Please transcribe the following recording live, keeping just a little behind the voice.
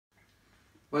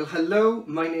Well, hello,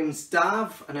 my name's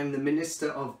Dav and I'm the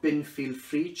Minister of Binfield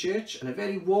Free Church, and a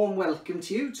very warm welcome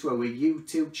to you to our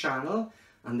YouTube channel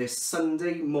and this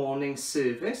Sunday morning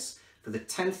service for the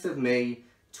 10th of May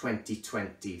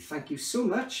 2020. Thank you so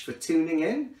much for tuning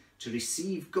in to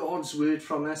receive God's word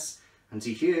from us and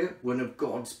to hear one of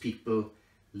God's people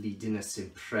leading us in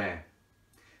prayer.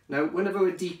 Now, one of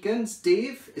our deacons,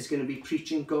 Dave, is going to be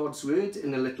preaching God's word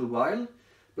in a little while,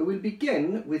 but we'll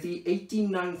begin with the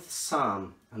 89th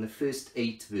Psalm and the first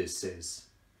 8 verses.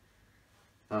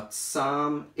 That's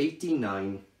Psalm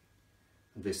 89,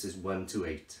 verses 1 to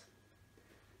 8.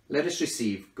 Let us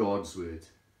receive God's word.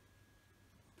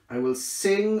 I will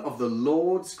sing of the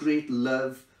Lord's great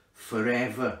love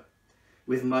forever.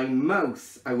 With my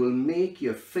mouth I will make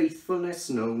your faithfulness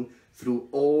known through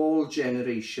all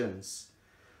generations.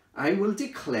 I will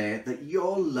declare that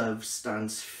your love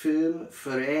stands firm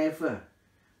forever,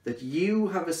 that you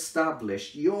have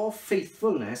established your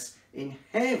faithfulness in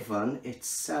heaven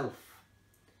itself.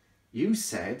 You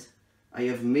said, I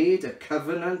have made a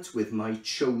covenant with my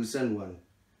chosen one.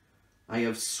 I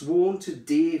have sworn to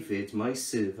David, my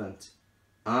servant,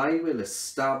 I will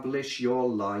establish your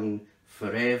line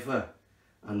forever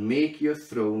and make your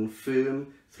throne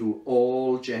firm through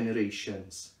all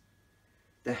generations.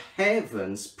 The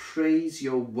heavens praise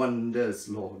your wonders,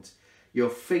 Lord, your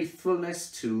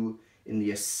faithfulness too in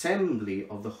the assembly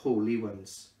of the holy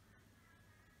ones.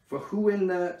 For who in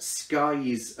the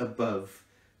skies above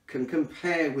can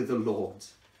compare with the Lord?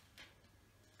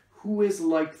 Who is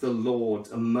like the Lord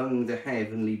among the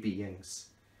heavenly beings?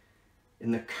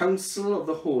 In the council of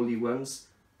the holy ones,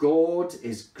 God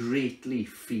is greatly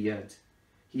feared.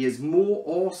 He is more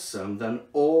awesome than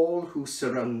all who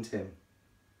surround him.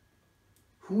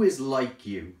 Who is like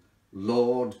you,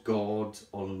 Lord God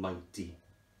Almighty?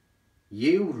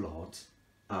 You, Lord,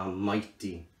 are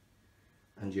mighty,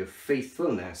 and your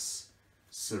faithfulness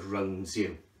surrounds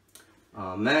you.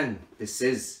 Amen. This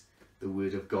is the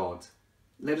word of God.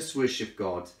 Let us worship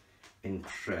God in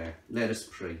prayer. Let us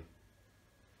pray.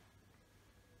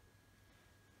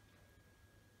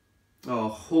 Oh,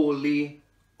 holy,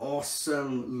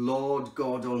 awesome Lord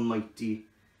God Almighty,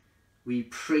 we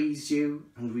praise you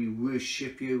and we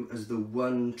worship you as the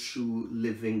one true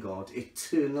living God,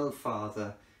 eternal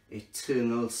Father,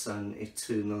 eternal Son,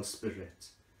 eternal Spirit.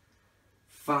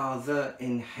 Father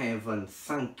in heaven,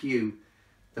 thank you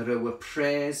that our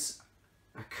prayers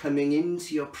are coming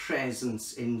into your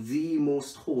presence in the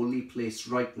most holy place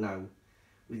right now,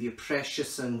 with your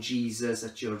precious Son Jesus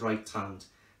at your right hand.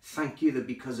 Thank you that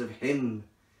because of him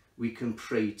we can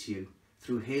pray to you,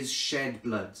 through his shed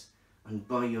blood and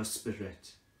by your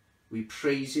Spirit. We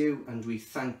praise you and we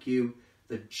thank you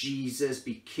that Jesus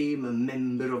became a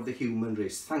member of the human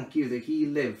race. Thank you that he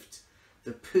lived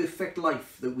the perfect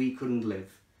life that we couldn't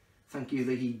live. Thank you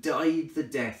that he died the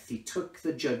death, he took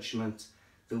the judgment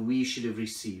that we should have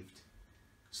received,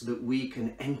 so that we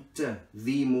can enter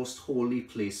the most holy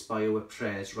place by our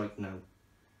prayers right now.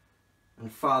 And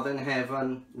Father in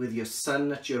heaven, with your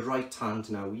Son at your right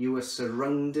hand now, you are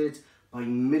surrounded by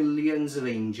millions of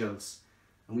angels,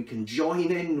 and we can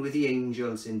join in with the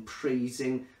angels in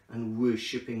praising and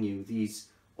worshipping you, these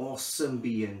awesome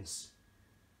beings.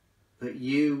 But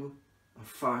you are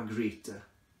far greater.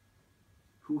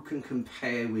 Who can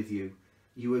compare with you?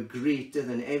 You are greater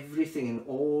than everything in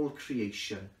all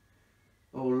creation.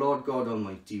 Oh Lord God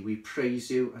Almighty, we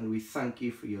praise you and we thank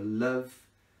you for your love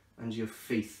and your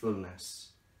faithfulness.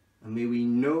 And may we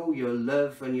know your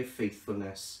love and your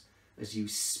faithfulness as you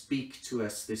speak to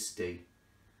us this day.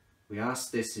 We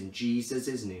ask this in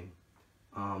Jesus' name.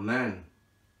 Amen.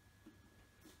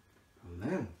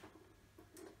 Amen.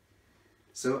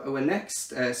 So our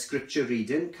next scripture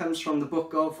reading comes from the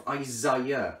book of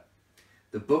Isaiah,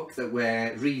 the book that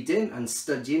we're reading and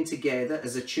studying together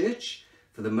as a church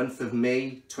for the month of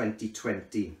May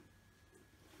 2020.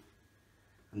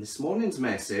 And this morning's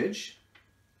message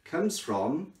comes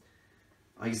from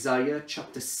Isaiah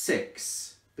chapter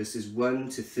 6, verses 1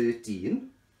 to 13.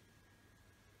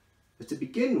 But to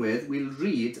begin with, we'll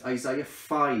read Isaiah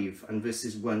 5 and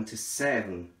verses 1 to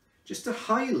 7, just to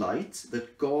highlight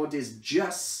that God is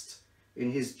just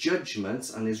in his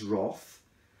judgments and his wrath,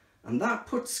 and that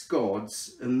puts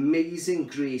God's amazing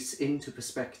grace into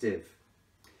perspective.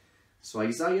 So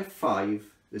Isaiah 5,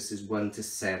 verses 1 to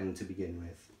 7 to begin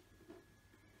with.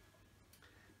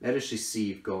 Let us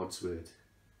receive God's word.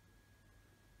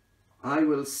 I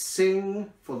will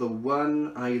sing for the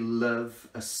one I love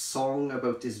a song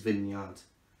about his vineyard.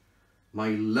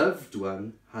 My loved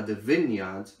one had a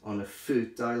vineyard on a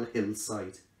fertile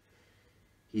hillside.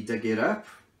 He dug it up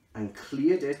and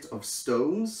cleared it of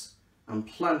stones and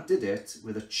planted it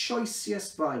with the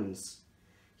choicest vines.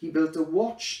 He built a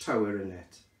watchtower in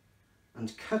it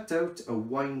and cut out a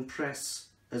winepress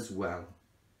as well.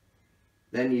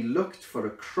 Then he looked for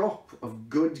a crop of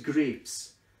good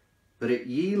grapes, but it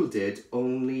yielded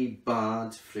only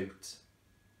bad fruit.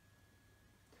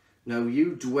 Now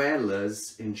you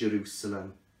dwellers in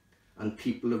Jerusalem and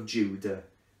people of Judah,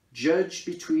 judge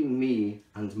between me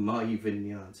and my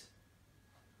vineyard.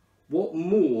 What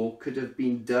more could have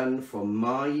been done for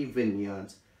my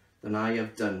vineyard than I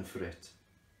have done for it?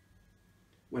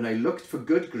 When I looked for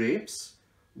good grapes,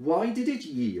 why did it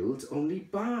yield only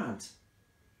bad?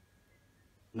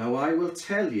 Now I will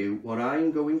tell you what I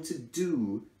am going to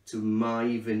do to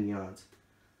my vineyard.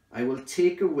 I will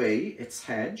take away its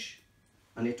hedge,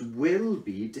 and it will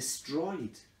be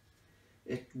destroyed.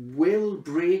 It will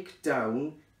break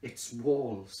down its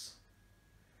walls,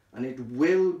 and it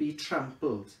will be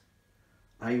trampled.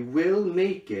 I will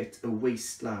make it a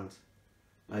wasteland,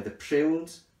 neither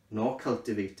pruned nor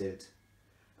cultivated,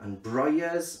 and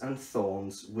briars and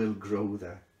thorns will grow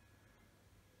there.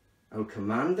 I will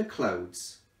command the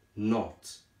clouds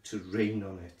not to rain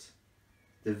on it.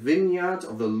 The vineyard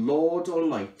of the Lord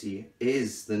Almighty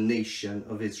is the nation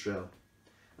of Israel,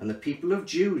 and the people of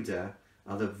Judah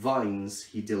are the vines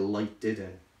he delighted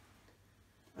in.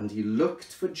 And he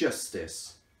looked for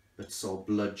justice, but saw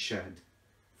bloodshed,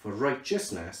 for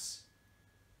righteousness,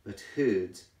 but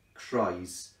heard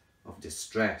cries of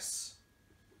distress.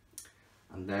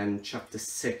 And then chapter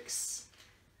 6,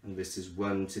 and verses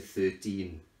 1 to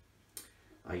 13,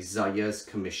 Isaiah's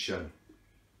commission.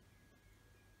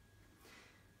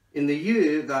 In the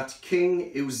year that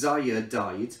King Uzziah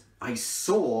died, I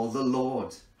saw the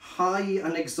Lord, high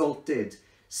and exalted,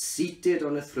 seated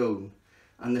on a throne,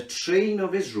 and the train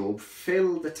of his robe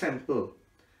filled the temple.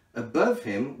 Above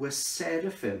him were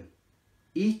seraphim,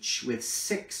 each with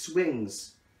 6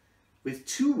 wings. With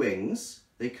 2 wings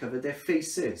they covered their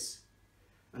faces,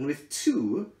 and with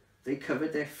 2 they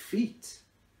covered their feet,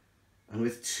 and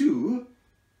with 2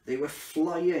 they were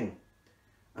flying,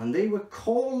 and they were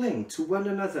calling to one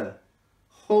another,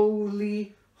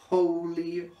 Holy,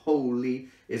 holy, holy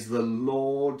is the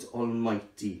Lord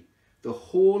Almighty. The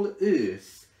whole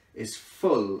earth is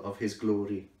full of his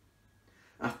glory.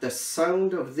 At the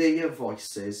sound of their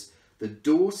voices, the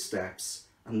doorsteps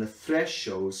and the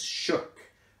thresholds shook,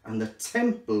 and the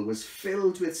temple was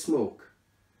filled with smoke.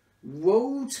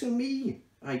 Woe to me,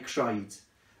 I cried.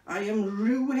 I am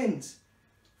ruined,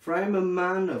 for I am a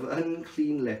man of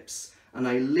unclean lips, and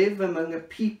I live among a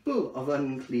people of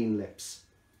unclean lips.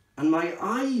 And my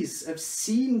eyes have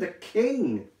seen the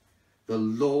King, the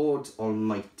Lord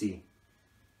Almighty.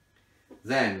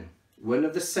 Then one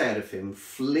of the seraphim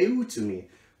flew to me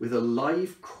with a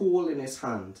live coal in his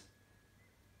hand,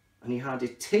 and he had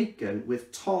it taken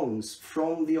with tongs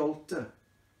from the altar.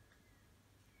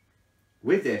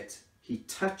 With it he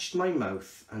touched my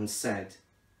mouth and said,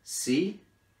 See,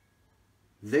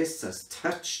 this has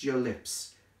touched your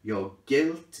lips. Your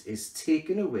guilt is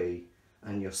taken away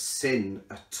and your sin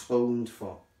atoned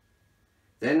for.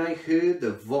 Then I heard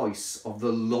the voice of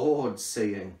the Lord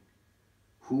saying,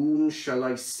 Whom shall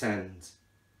I send,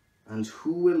 and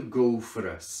who will go for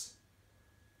us?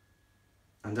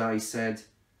 And I said,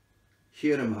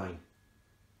 Here am I,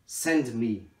 send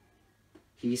me.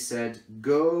 He said,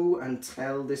 Go and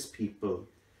tell this people,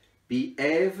 be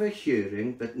ever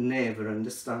hearing but never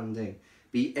understanding,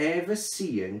 be ever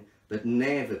seeing but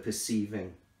never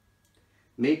perceiving.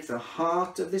 Make the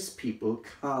heart of this people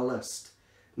calloused,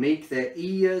 make their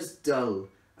ears dull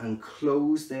and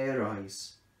close their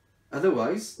eyes.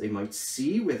 Otherwise they might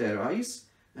see with their eyes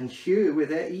and hear with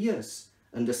their ears,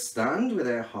 understand with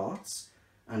their hearts,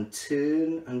 and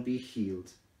turn and be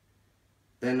healed.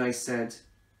 Then I said,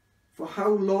 For how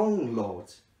long,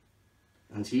 Lord?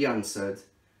 And he answered,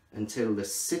 Until the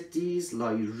cities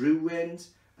lie ruined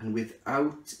and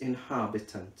without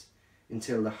inhabitant,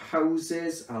 until the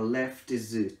houses are left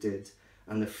deserted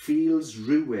and the fields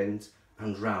ruined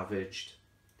and ravaged,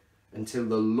 until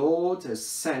the Lord has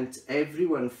sent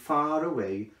everyone far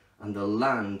away and the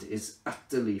land is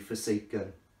utterly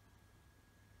forsaken.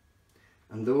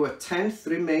 And though 1/10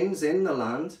 remains in the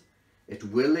land, it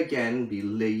will again be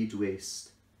laid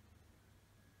waste.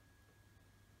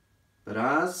 But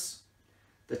as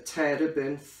the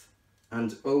terebinth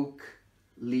and oak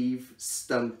leave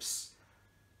stumps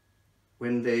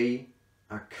when they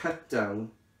are cut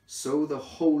down, so the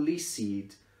holy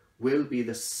seed will be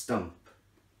the stump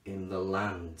in the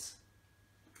land.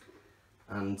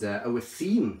 And our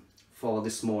theme for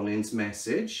this morning's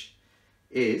message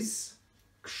is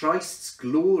Christ's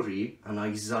glory and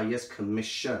Isaiah's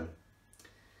commission.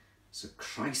 So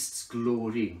Christ's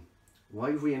glory.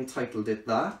 Why have we entitled it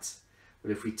that?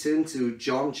 Well, if we turn to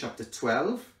John chapter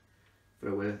 12 for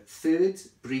our third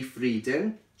brief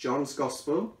reading, John's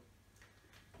Gospel,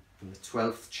 in the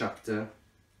 12th chapter.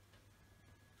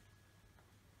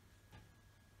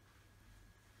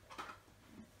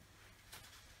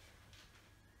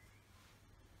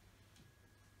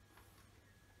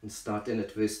 And starting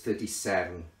at verse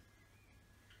 37.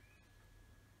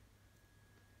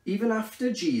 Even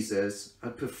after Jesus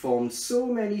had performed so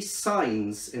many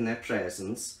signs in their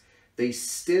presence, they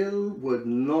still would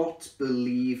not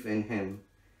believe in him.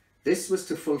 This was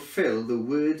to fulfill the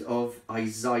word of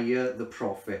Isaiah the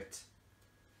prophet.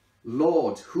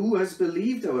 Lord, who has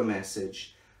believed our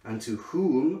message, and to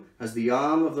whom has the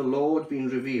arm of the Lord been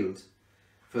revealed?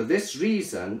 For this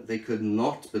reason they could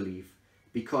not believe,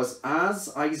 because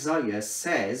as Isaiah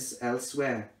says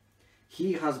elsewhere,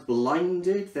 he has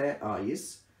blinded their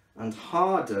eyes and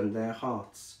hardened their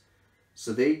hearts,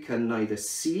 so they can neither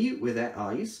see with their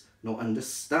eyes, nor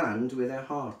understand with their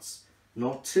hearts,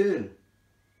 nor turn,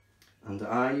 and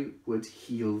I would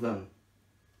heal them.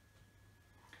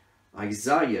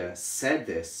 Isaiah said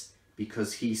this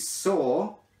because he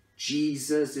saw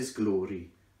Jesus'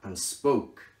 glory and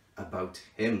spoke about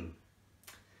him.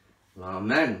 Well,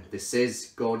 amen. This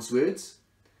is God's words,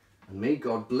 and may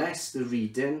God bless the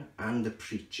reading and the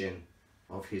preaching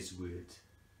of his word.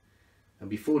 And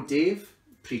before Dave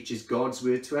preaches God's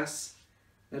word to us,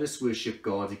 let us worship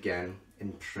God again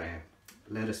in prayer.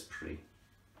 Let us pray.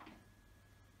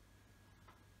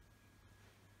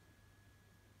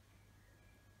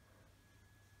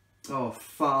 Oh,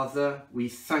 Father, we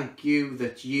thank you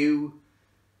that you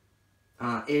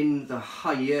are in the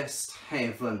highest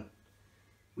heaven.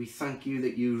 We thank you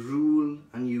that you rule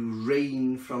and you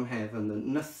reign from heaven, that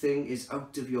nothing is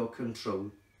out of your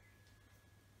control.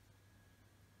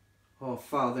 Oh,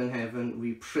 Father in heaven,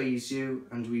 we praise you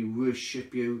and we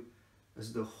worship you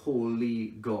as the holy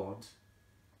God.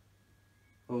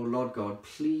 Oh, Lord God,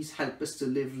 please help us to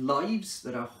live lives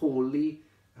that are holy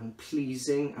and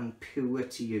pleasing and pure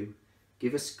to you.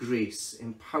 Give us grace,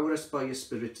 empower us by your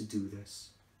Spirit to do this.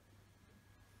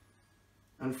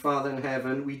 And Father in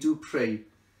heaven, we do pray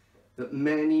that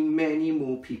many, many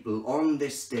more people on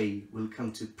this day will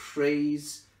come to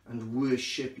praise and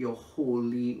worship your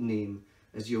holy name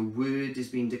as your word is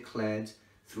being declared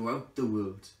throughout the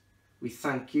world. We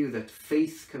thank you that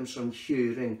faith comes from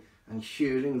hearing, and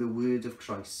hearing the word of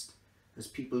Christ. As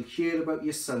people hear about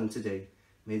your Son today,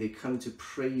 may they come to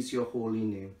praise your holy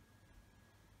name.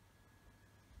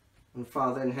 And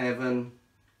Father in heaven,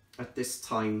 at this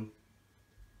time,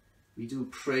 we do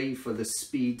pray for the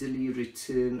speedily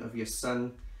return of your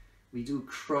Son. We do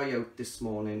cry out this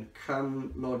morning,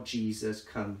 come, Lord Jesus,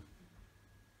 come.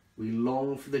 We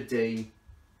long for the day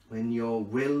when your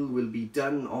will be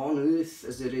done on earth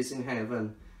as it is in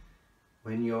heaven,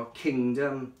 when your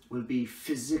kingdom will be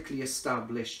physically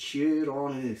established here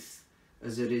on earth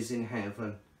as it is in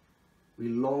heaven. We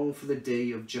long for the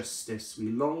day of justice. We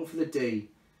long for the day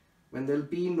when there'll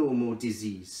be no more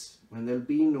disease, when there'll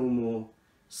be no more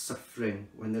suffering,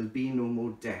 when there'll be no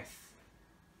more death,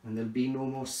 when there'll be no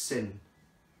more sin.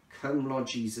 Come, Lord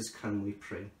Jesus, come, we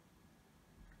pray.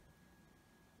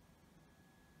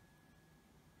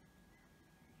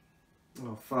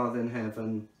 Oh, Father in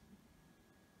heaven,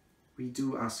 we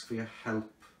do ask for your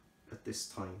help at this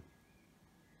time.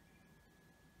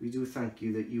 We do thank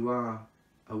you that you are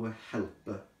our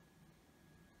helper.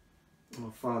 Oh,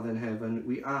 Father in heaven,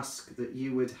 we ask that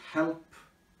you would help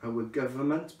our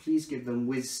government. Please give them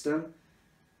wisdom.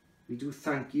 We do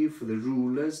thank you for the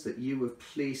rulers that you have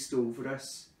placed over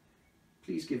us.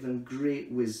 Please give them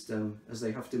great wisdom as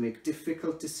they have to make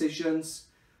difficult decisions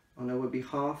on our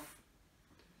behalf.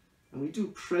 And we do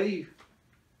pray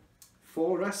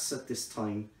for us at this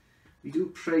time. We do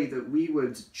pray that we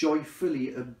would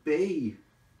joyfully obey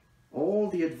all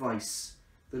the advice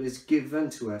that is given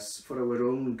to us for our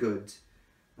own good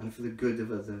and for the good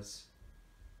of others.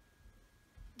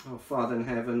 Oh, Father in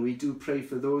heaven, we do pray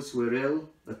for those who are ill,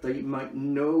 that they might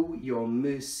know your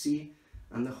mercy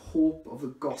and the hope of the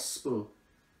gospel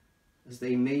as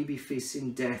they may be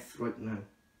facing death right now.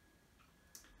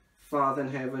 Father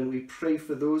in heaven, we pray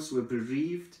for those who are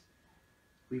bereaved.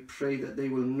 We pray that they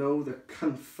will know the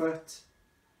comfort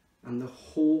and the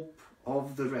hope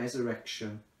of the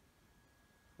resurrection.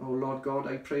 Oh, Lord God,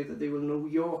 I pray that they will know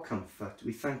your comfort.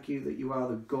 We thank you that you are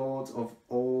the God of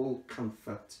all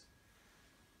comfort.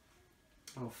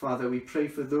 Oh, Father, we pray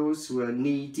for those who are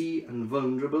needy and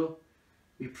vulnerable.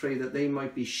 We pray that they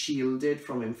might be shielded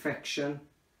from infection.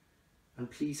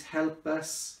 And please help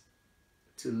us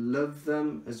to love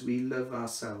them as we love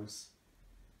ourselves.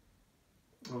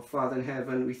 Oh, Father in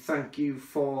heaven, we thank you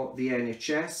for the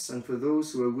NHS and for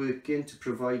those who are working to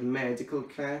provide medical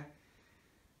care.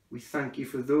 We thank you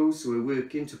for those who are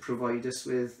working to provide us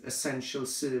with essential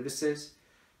services.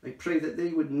 I pray that they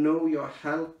would know your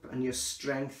help and your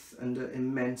strength under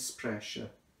immense pressure.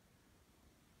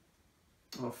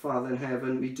 Oh, Father in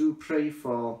heaven, we do pray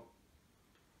for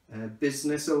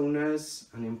business owners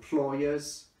and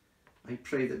employers. I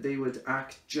pray that they would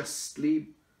act justly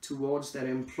towards their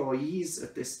employees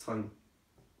at this time.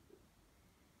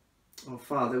 Oh,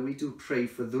 Father, we do pray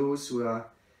for those who are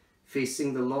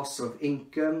facing the loss of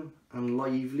income and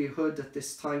livelihood at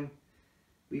this time.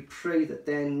 We pray that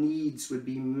their needs would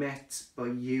be met by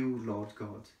you, Lord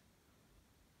God.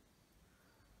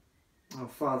 Oh,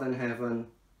 Father in heaven,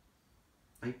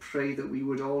 I pray that we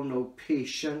would all know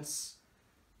patience,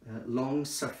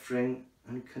 long-suffering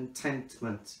and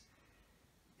contentment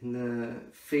in the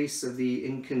face of the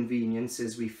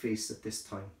inconveniences we face at this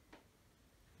time.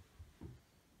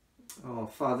 Oh,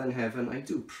 Father in heaven, I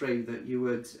do pray that you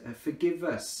would forgive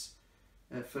us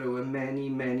for our many,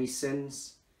 many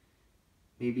sins.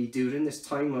 Maybe during this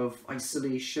time of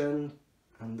isolation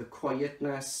and the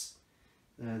quietness,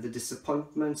 the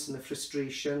disappointments and the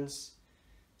frustrations,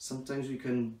 sometimes we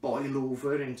can boil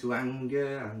over into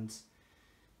anger and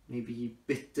maybe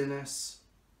bitterness.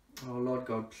 Oh, Lord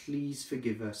God, please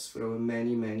forgive us for our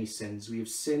many, many sins. We have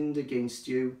sinned against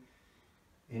you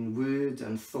in word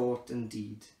and thought and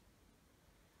deed.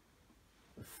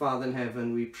 Father in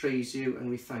heaven, we praise you and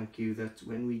we thank you that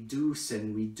when we do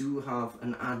sin, we do have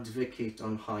an advocate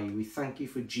on high. We thank you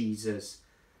for Jesus,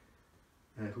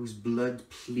 whose blood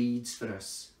pleads for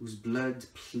us, whose blood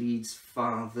pleads,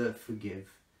 Father,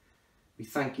 forgive. We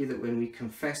thank you that when we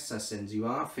confess our sins, you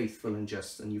are faithful and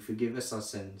just, and you forgive us our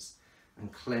sins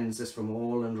and cleanse us from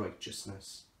all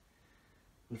unrighteousness.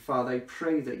 And Father, I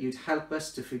pray that you'd help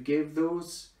us to forgive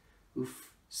those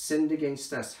who've sinned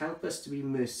against us. Help us to be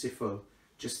merciful,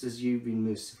 just as you've been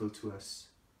merciful to us.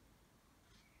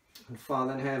 And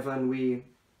Father in heaven, we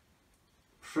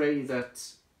pray that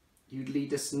you'd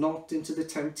lead us not into the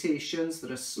temptations that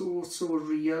are so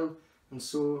real and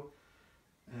so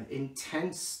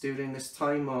intense during this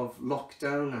time of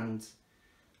lockdown and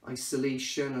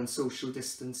isolation and social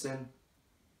distancing.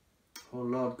 Oh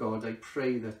Lord God, I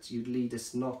pray that you'd lead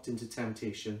us not into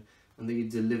temptation and that you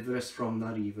deliver us from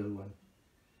that evil one.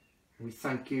 And we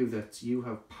thank you that you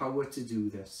have power to do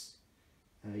this.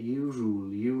 You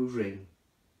rule, you reign,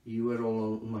 you are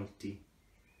almighty.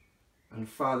 And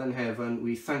Father in heaven,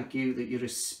 we thank you that you're a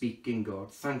speaking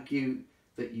God. Thank you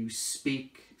that you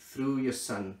speak through your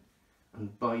Son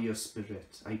and by your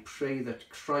Spirit. I pray that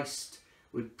Christ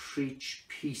would preach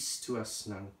peace to us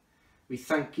now. We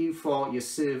thank you for your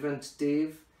servant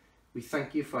Dave. We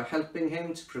thank you for helping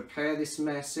him to prepare this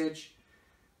message.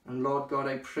 And Lord God,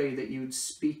 I pray that you would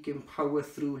speak in power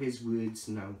through his words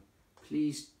now.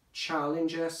 Please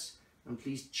challenge us and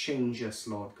please change us,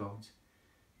 Lord God.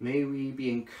 May we be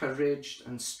encouraged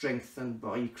and strengthened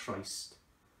by Christ.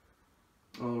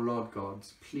 Oh Lord God,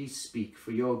 please speak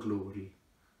for your glory.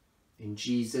 In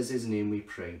Jesus' name we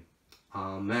pray.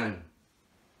 Amen.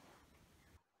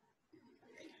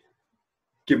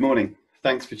 Good morning.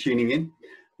 Thanks for tuning in.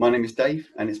 My name is Dave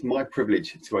and it's my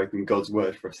privilege to open God's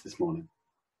Word for us this morning.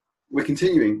 We're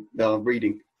continuing our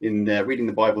reading in Reading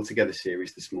the Bible Together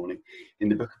series this morning in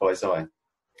the book of Isaiah.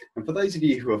 And for those of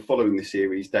you who are following the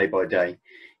series day by day,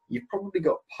 you've probably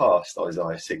got past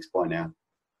Isaiah 6 by now.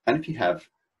 And if you have,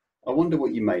 I wonder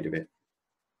what you made of it.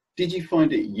 Did you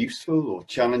find it useful or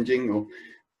challenging, or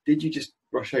did you just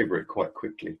brush over it quite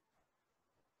quickly?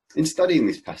 In studying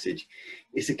this passage,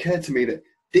 it's occurred to me that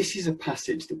this is a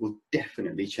passage that will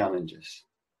definitely challenge us.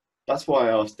 That's why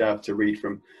I asked Dav to read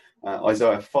from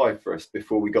Isaiah 5 for us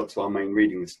before we got to our main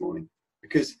reading this morning.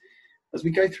 Because as we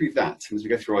go through that, and as we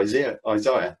go through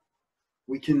Isaiah,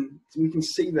 we can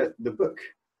see that the book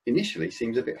initially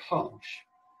seems a bit harsh.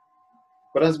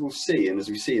 But as we'll see, and as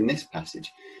we see in this passage,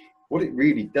 what it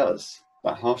really does,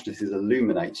 that harshness, is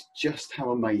illuminates just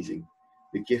how amazing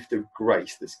the gift of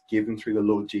grace that's given through the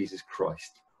Lord Jesus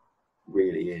Christ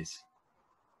really is.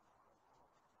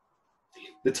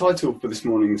 The title for this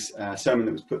morning's sermon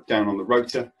that was put down on the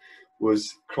rota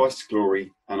was Christ's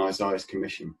Glory and Isaiah's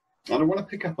Commission. And I want to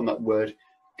pick up on that word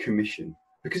commission,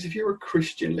 because if you're a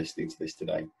Christian listening to this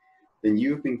today, then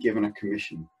you have been given a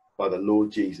commission by the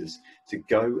Lord Jesus to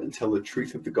go and tell the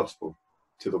truth of the gospel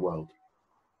to the world.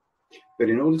 But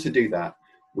in order to do that,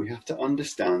 we have to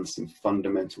understand some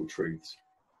fundamental truths.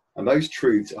 And those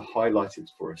truths are highlighted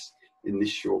for us in this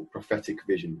short prophetic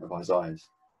vision of Isaiah's.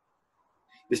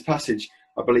 This passage,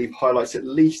 I believe, highlights at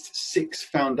least 6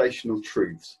 foundational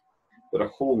truths that are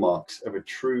hallmarks of a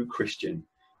true Christian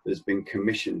that has been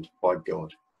commissioned by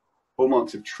God.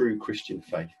 Hallmarks of true Christian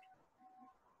faith.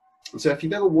 And so if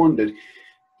you've ever wondered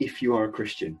if you are a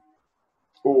Christian,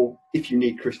 or if you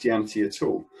need Christianity at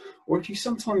all, or if you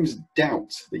sometimes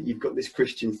doubt that you've got this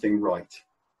Christian thing right,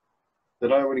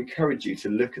 then I would encourage you to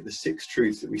look at the 6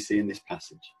 truths that we see in this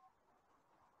passage.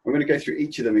 I'm going to go through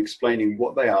each of them, explaining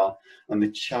what they are and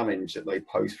the challenge that they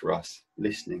pose for us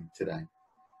listening today.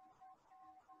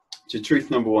 So truth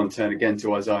number 1, turn again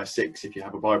to Isaiah 6 if you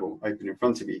have a Bible open in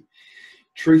front of you.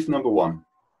 Truth number 1.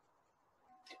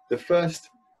 The first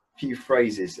few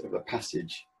phrases of the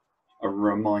passage are a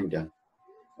reminder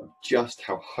of just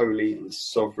how holy and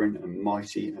sovereign and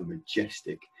mighty and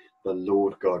majestic the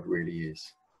Lord God really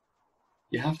is.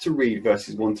 You have to read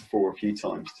verses 1 to 4 a few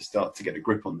times to start to get a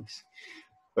grip on this.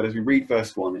 But as we read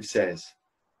verse 1, it says,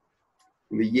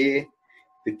 "In the year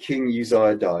the king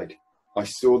Uzziah died, I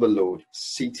saw the Lord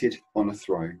seated on a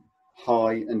throne,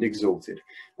 high and exalted,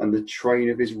 and the train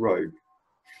of his robe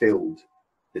filled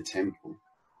the temple."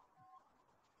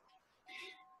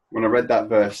 When I read that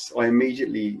verse, I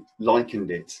immediately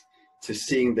likened it to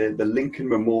seeing the Lincoln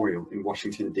Memorial in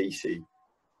Washington, D.C.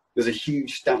 There's a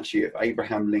huge statue of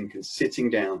Abraham Lincoln sitting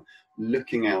down,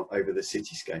 looking out over the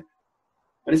cityscape.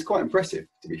 And it's quite impressive,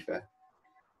 to be fair.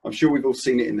 I'm sure we've all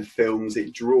seen it in the films.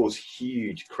 It draws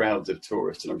huge crowds of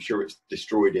tourists, and I'm sure it's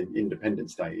destroyed in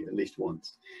Independence Day at least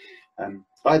once.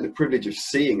 I had the privilege of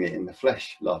seeing it in the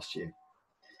flesh last year.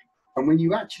 And when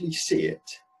you actually see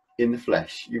it in the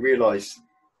flesh, you realise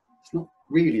it's not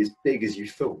really as big as you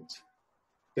thought.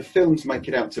 The films make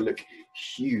it out to look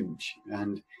huge,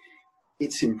 and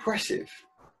it's impressive,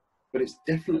 but it's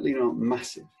definitely not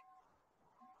massive.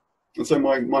 And so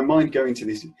my mind going to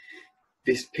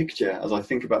this picture as I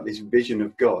think about this vision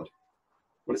of God,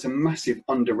 well, it's a massive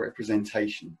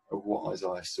underrepresentation of what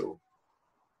Isaiah saw.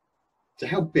 So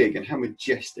how big and how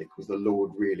majestic was the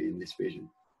Lord really in this vision?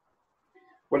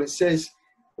 Well, it says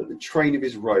that the train of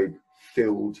his robe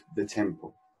filled the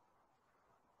temple.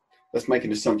 Let's make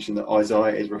an assumption that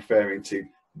Isaiah is referring to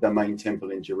the main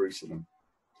temple in Jerusalem.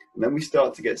 And then we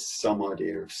start to get some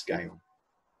idea of scale.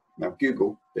 Now,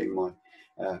 Google, being my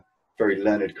very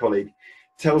learned colleague,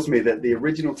 tells me that the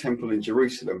original temple in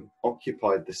Jerusalem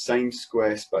occupied the same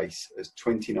square space as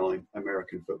 29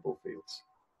 American football fields,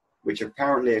 which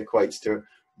apparently equates to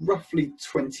roughly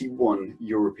 21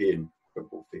 European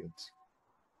football fields.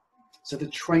 So the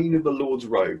train of the Lord's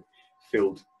robe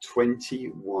filled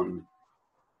 21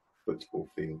 football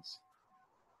fields.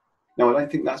 Now, I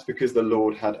don't think that's because the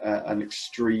Lord had an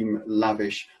extreme,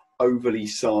 lavish, overly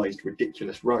sized,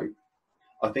 ridiculous robe.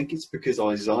 I think it's because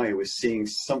Isaiah was seeing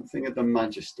something of the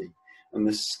majesty and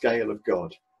the scale of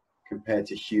God compared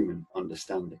to human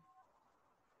understanding.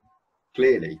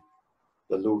 Clearly,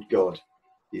 the Lord God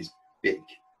is big.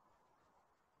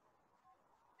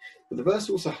 But the verse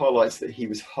also highlights that he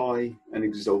was high and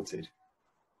exalted.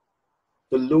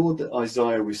 The Lord that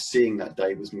Isaiah was seeing that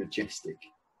day was majestic.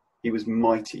 He was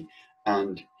mighty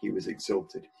and he was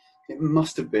exalted. It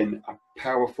must have been a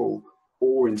powerful,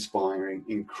 awe-inspiring,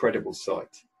 incredible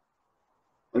sight.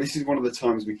 And this is one of the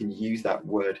times we can use that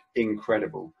word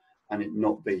incredible and it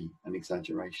not be an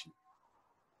exaggeration.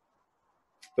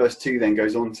 Verse 2 then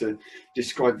goes on to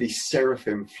describe these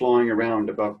seraphim flying around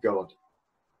above God.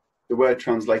 The word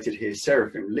translated here,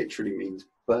 seraphim, literally means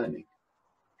burning.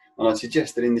 And I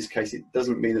suggest that in this case, it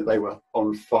doesn't mean that they were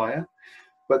on fire,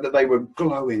 but that they were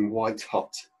glowing white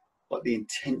hot, like the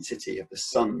intensity of the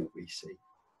sun that we see.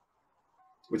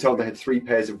 We're told they had 3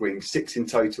 pairs of wings, 6 in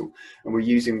total, and were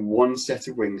using 1 set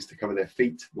of wings to cover their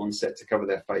feet, 1 set to cover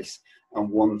their face, and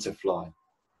 1 to fly.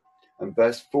 And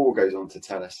verse 4 goes on to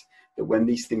tell us that when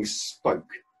these things spoke,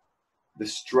 the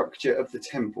structure of the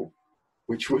temple,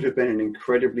 which would have been an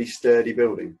incredibly sturdy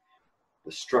building,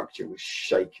 the structure was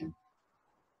shaken.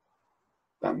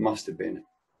 That must have been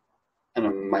an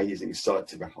amazing sight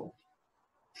to behold.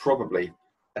 Probably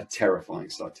a terrifying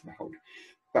sight to behold.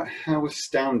 But how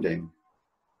astounding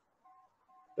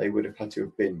they would have had to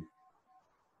have been.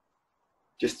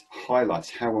 Just highlights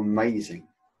how amazing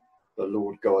the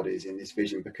Lord God is in this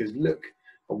vision, because look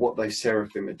at what those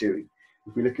seraphim are doing.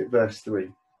 If we look at verse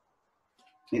 3,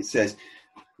 it says,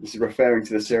 this is referring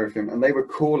to the seraphim, and they were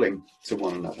calling to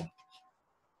one another.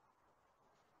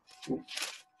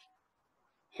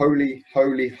 Holy,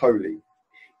 holy, holy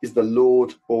is the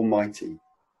Lord Almighty.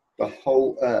 The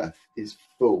whole earth is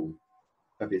full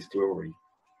of his glory.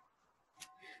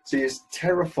 See, as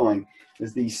terrifying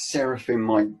as these seraphim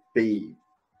might be,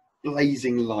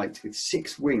 blazing light with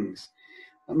 6 wings,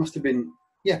 that must have been,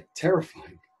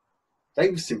 terrifying. They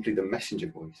were simply the messenger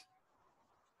boys.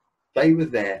 They were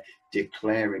there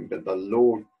declaring that the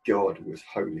Lord God was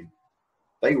holy.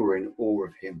 They were in awe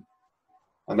of him.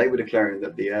 And they were declaring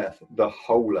that the earth, the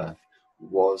whole earth,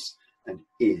 was and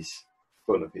is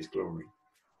full of his glory.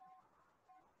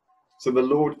 So the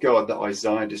Lord God that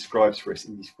Isaiah describes for us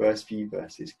in these first few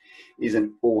verses is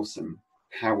an awesome,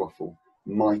 powerful,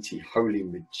 mighty, holy,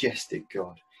 majestic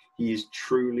God. He is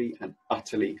truly and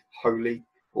utterly holy,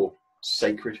 or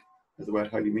sacred, as the word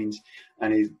holy means,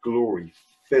 and his glory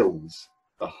fills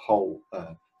the whole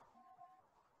earth.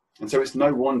 And so it's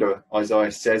no wonder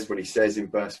Isaiah says what he says in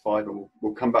verse 5, and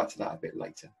we'll come back to that a bit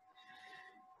later.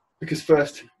 Because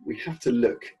first, we have to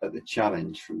look at the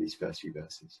challenge from these first few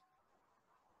verses.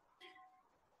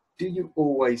 Do you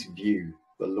always view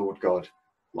the Lord God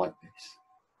like this?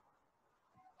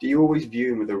 Do you always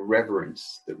view him with a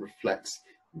reverence that reflects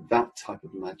that type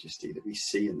of majesty that we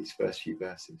see in these first few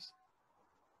verses?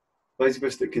 Those of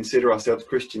us that consider ourselves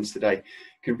Christians today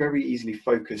can very easily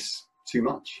focus too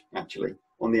much, actually,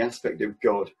 on the aspect of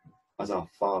God as our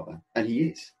Father, and he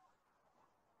is.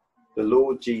 The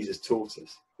Lord Jesus taught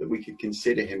us that we could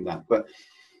consider him that, but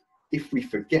if we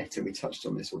forget, and we touched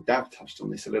on this, or Dav touched on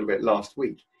this a little bit last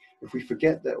week, if we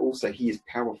forget that also he is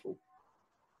powerful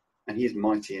and he is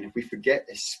mighty, and if we forget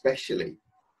especially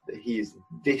that he is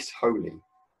this holy,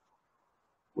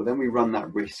 well, then we run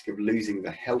that risk of losing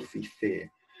the healthy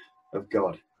fear of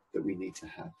God that we need to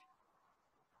have.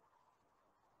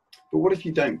 But what if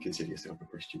you don't consider yourself a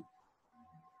Christian?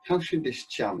 How should this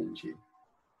challenge you?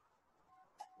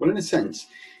 Well, in a sense,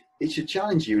 it should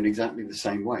challenge you in exactly the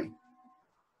same way.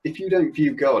 If you don't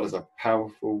view God as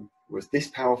this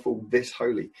powerful, this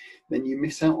holy, then you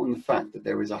miss out on the fact that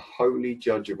there is a holy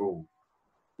judge of all,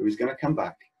 who is going to come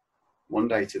back one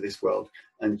day to this world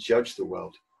and judge the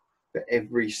world for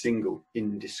every single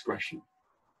indiscretion.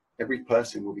 Every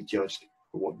person will be judged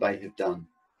for what they have done,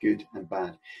 good and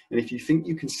bad. And if you think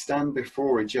you can stand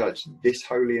before a judge this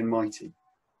holy and mighty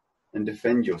and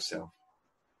defend yourself,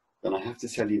 then I have to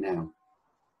tell you now,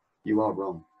 you are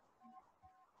wrong.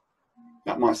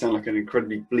 That might sound like an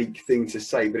incredibly bleak thing to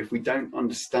say, but if we don't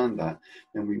understand that,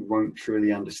 then we won't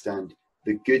truly understand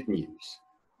the good news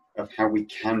of how we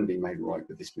can be made right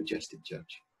with this majestic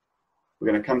judge. We're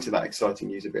going to come to that exciting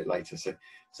news a bit later, so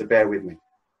bear with me.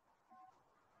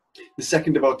 The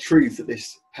second of our truths that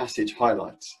this passage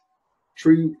highlights,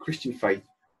 true Christian faith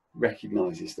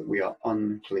recognizes that we are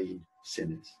unclean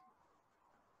sinners.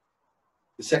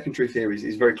 The second truth here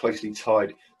is very closely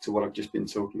tied to what I've just been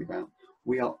talking about.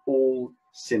 We are all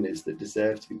sinners that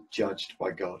deserve to be judged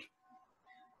by God.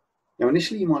 Now,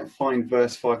 initially you might find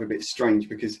verse 5 a bit strange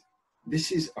because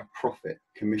this is a prophet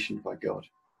commissioned by God,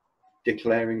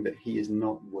 declaring that he is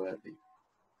not worthy.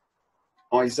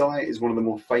 Isaiah is one of the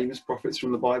more famous prophets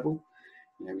from the Bible.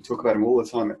 We talk about him all the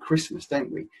time at Christmas,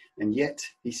 don't we? And yet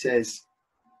he says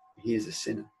he is a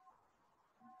sinner.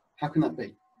 How can that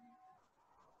be?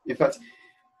 In fact,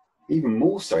 even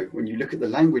more so when you look at the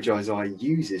language Isaiah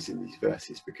uses in these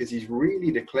verses, because he's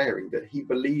really declaring that he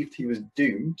believed he was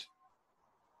doomed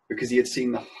because he had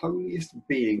seen the holiest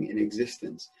being in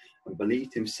existence and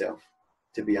believed himself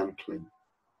to be unclean.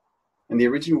 And the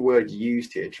original word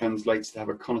used here translates to have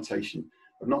a connotation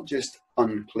of not just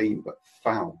unclean, but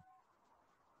foul.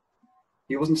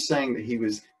 He wasn't saying that he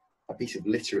was a piece of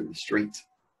litter in the street.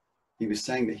 He was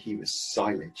saying that he was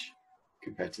silage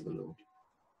compared to the Lord.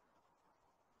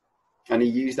 And he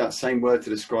used that same word to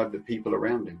describe the people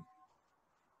around him.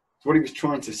 So what he was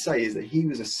trying to say is that he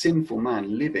was a sinful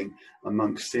man living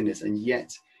amongst sinners, and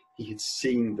yet he had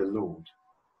seen the Lord.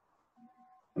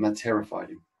 And that terrified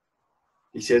him.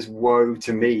 He says, "Woe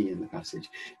to me," in the passage,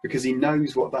 because he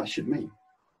knows what that should mean.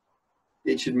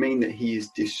 It should mean that he is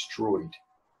destroyed,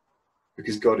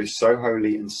 because God is so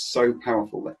holy and so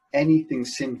powerful that anything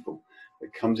sinful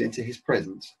that comes into his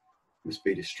presence must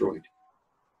be destroyed.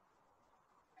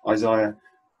 Isaiah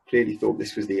clearly thought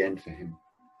this was the end for him.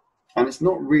 And it's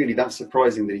not really that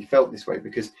surprising that he felt this way,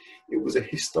 because it was a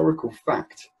historical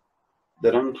fact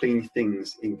that unclean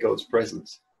things in God's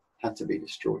presence had to be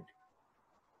destroyed.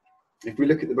 If we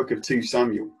look at the book of 2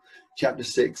 Samuel, chapter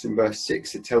 6 and verse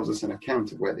 6, it tells us an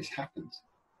account of where this happens.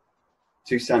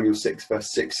 2 Samuel 6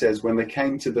 verse 6 says, "When they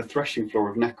came to the threshing floor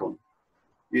of Nacon,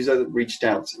 Uzzah reached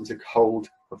out and took hold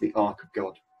of the ark of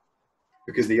God,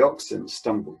 because the oxen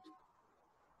stumbled.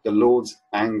 The Lord's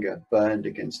anger burned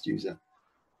against Uzzah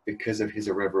because of his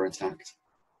irreverent act,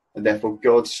 and therefore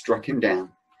God struck him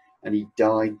down, and he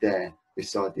died there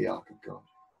beside the ark of God."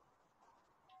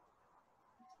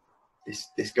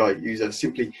 This guy, Uzzah,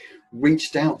 simply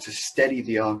reached out to steady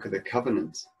the Ark of the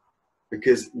Covenant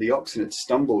because the oxen had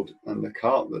stumbled and the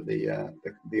cart that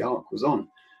the ark was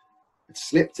on had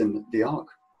slipped and the ark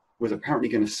was apparently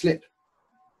going to slip.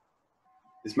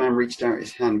 This man reached out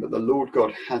his hand, but the Lord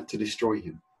God had to destroy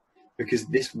him, because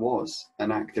this was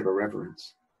an act of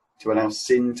irreverence, to allow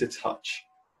sin to touch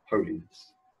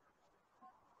holiness.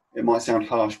 It might sound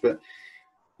harsh, but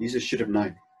Jesus should have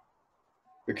known,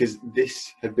 because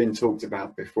this had been talked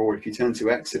about before. If you turn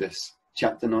to Exodus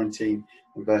chapter 19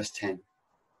 and verse 10.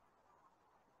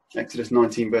 Exodus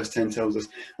 19 verse 10 tells us,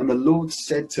 "And the Lord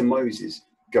said to Moses,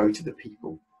 go to the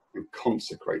people and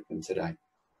consecrate them today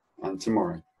and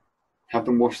tomorrow. Have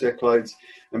them wash their clothes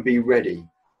and be ready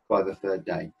by the third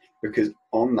day, because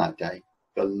on that day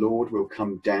the Lord will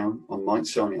come down on Mount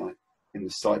Sinai in the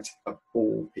sight of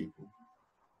all people.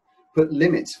 Put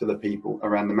limits for the people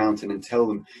around the mountain and tell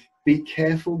them, be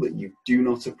careful that you do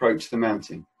not approach the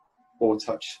mountain or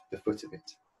touch the foot of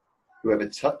it. Whoever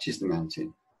touches the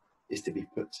mountain is to be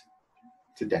put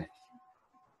to death."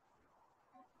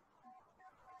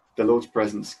 The Lord's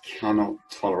presence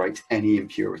cannot tolerate any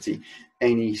impurity,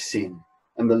 any sin,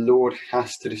 and the Lord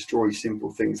has to destroy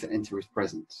sinful things that enter his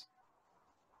presence.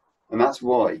 And that's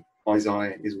why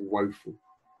Isaiah is woeful,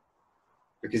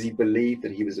 because he believed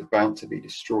that he was about to be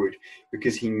destroyed,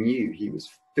 because he knew he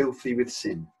was filthy with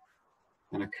sin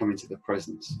and had come into the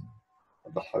presence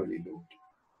of the Holy Lord.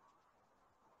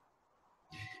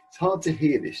 It's hard to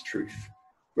hear this truth,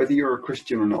 whether you're a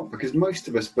Christian or not, because most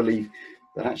of us believe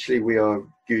that actually we are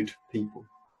good people.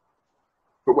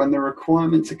 But when the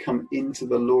requirement to come into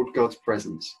the Lord God's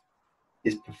presence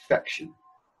is perfection,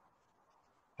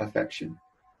 perfection,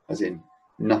 as in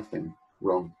nothing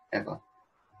wrong ever,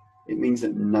 it means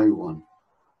that no one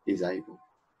is able.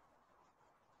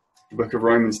 The book of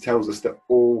Romans tells us that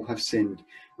all have sinned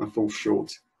and fall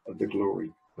short of the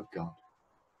glory of God.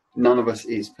 None of us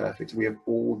is perfect. We have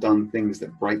all done things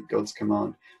that break God's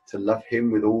command to love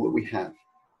him with all that we have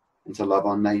and to love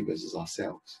our neighbours as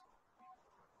ourselves.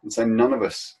 And so none of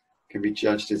us can be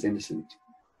judged as innocent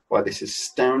by this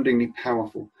astoundingly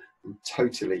powerful and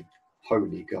totally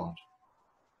holy God.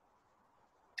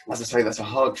 As I say, that's a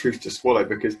hard truth to swallow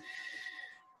because,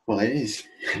 well, it is.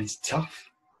 It's tough.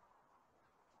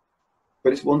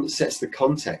 But it's one that sets the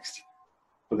context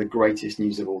for the greatest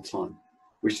news of all time,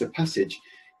 which the passage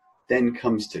then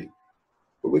comes to.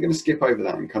 But we're going to skip over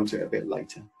that and come to it a bit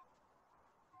later.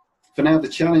 For now, the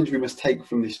challenge we must take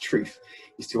from this truth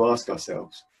is to ask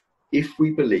ourselves, if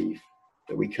we believe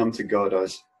that we come to God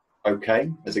as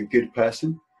okay, as a good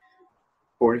person,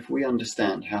 or if we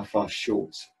understand how far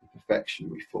short of perfection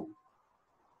we fall.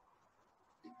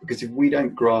 Because if we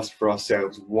don't grasp for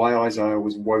ourselves why Isaiah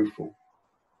was woeful,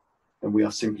 then we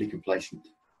are simply complacent.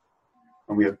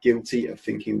 And we are guilty of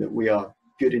thinking that we are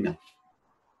good enough,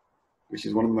 which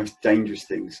is one of the most dangerous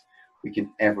things we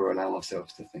can ever allow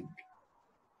ourselves to think.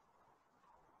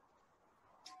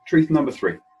 Truth number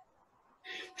 3.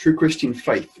 True Christian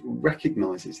faith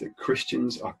recognizes that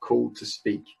Christians are called to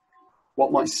speak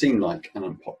what might seem like an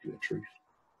unpopular truth.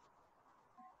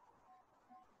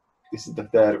 This is the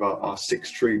third of our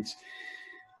 6 truths,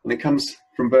 and it comes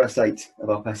from verse 8 of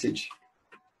our passage.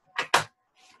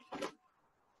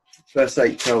 Verse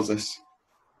 8 tells us,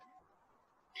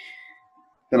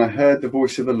 "Then I heard the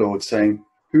voice of the Lord saying,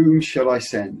 whom shall I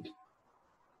send,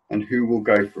 and who will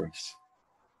go for us?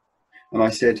 And I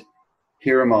said,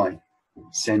 here am I,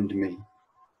 send me."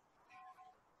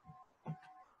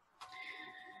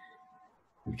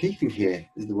 The key thing here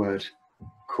is the word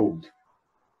called.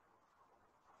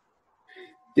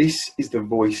 This is the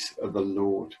voice of the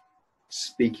Lord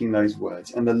speaking those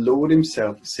words. And the Lord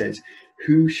himself says,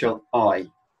 who shall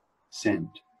I send?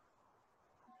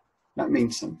 That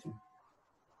means something.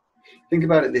 Think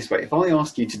about it this way. If I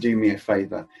ask you to do me a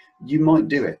favour, you might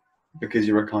do it because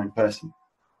you're a kind person.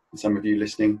 And some of you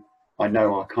listening, I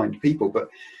know, are kind people, but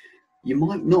you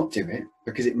might not do it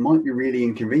because it might be really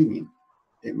inconvenient.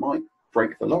 It might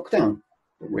break the lockdown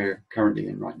that we're currently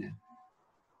in right now.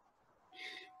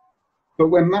 But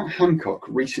when Matt Hancock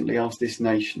recently asked this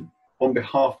nation, on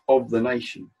behalf of the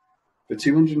nation, for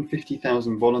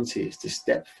 250,000 volunteers to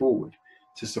step forward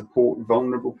to support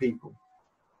vulnerable people,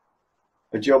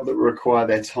 a job that will require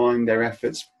their time, their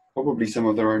efforts, probably some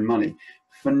of their own money,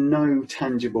 for no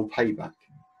tangible payback,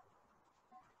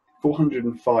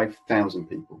 405,000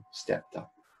 people stepped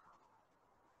up.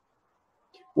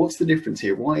 What's the difference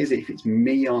here? Why is it if it's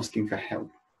me asking for help,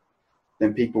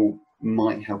 then people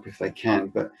might help if they can,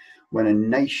 but when a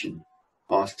nation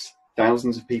asks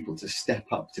thousands of people to step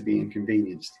up to be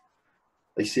inconvenienced,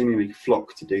 they seemingly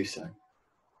flock to do so?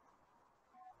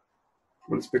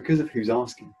 Well, it's because of who's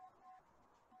asking.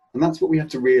 And that's what we have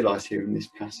to realise here in this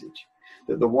passage,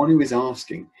 that the one who is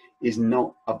asking is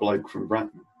not a bloke from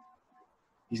Bratton.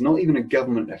 He's not even a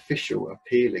government official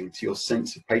appealing to your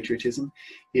sense of patriotism.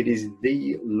 It is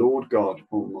the Lord God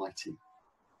Almighty,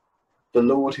 the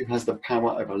Lord who has the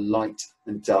power over light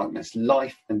and darkness,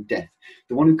 life and death,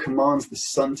 the one who commands the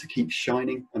sun to keep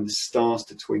shining and the stars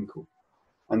to twinkle,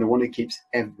 and the one who keeps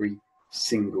every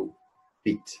single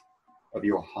beat of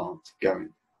your heart going.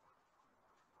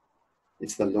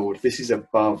 It's the Lord. This is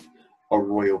above a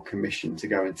royal commission to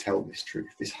go and tell this truth,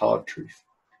 this hard truth,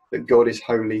 that God is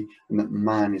holy and that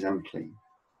man is unclean.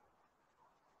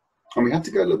 And we have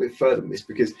to go a little bit further with this,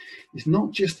 because it's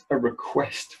not just a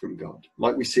request from God,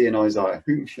 like we see in Isaiah,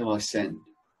 whom shall I send?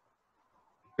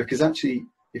 Because actually,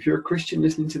 if you're a Christian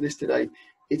listening to this today,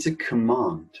 it's a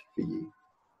command for you.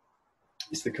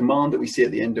 It's the command that we see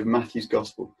at the end of Matthew's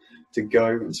gospel, to go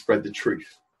and spread the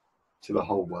truth to the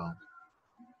whole world.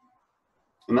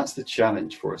 And that's the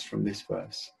challenge for us from this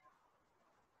verse,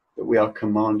 that we are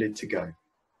commanded to go,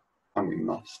 and we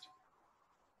must.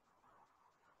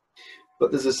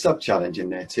 But there's a sub-challenge in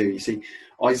there too. You see,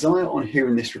 Isaiah, on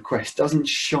hearing this request, doesn't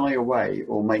shy away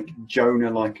or make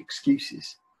Jonah-like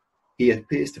excuses. He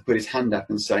appears to put his hand up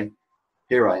and say,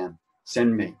 "Here I am,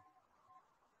 send me."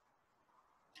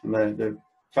 And the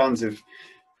fans of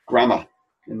grammar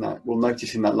in that will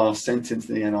notice in that last sentence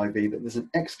in the NIV that there's an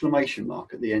exclamation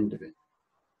mark at the end of it,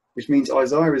 which means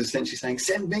Isaiah is essentially saying,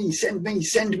 "Send me, send me,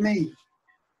 send me."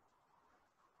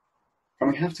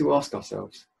 And we have to ask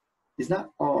ourselves, is that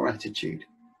our attitude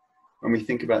when we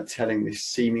think about telling this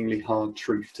seemingly hard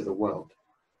truth to the world,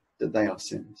 that they are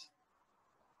sinners?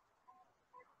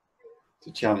 It's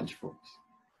a challenge for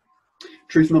us.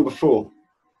 Truth number 4.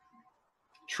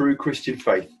 True Christian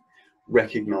faith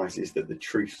recognizes that the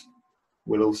truth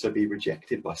will also be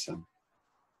rejected by some.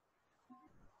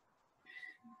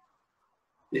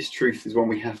 This truth is one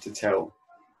we have to tell,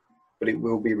 but it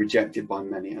will be rejected by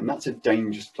many, and that's a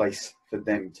dangerous place for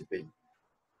them to be.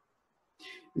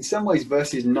 In some ways,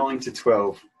 verses 9 to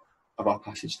 12 of our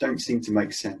passage don't seem to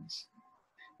make sense.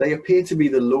 They appear to be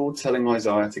the Lord telling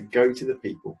Isaiah to go to the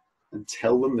people and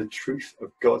tell them the truth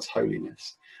of God's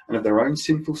holiness and of their own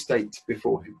sinful state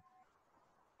before him,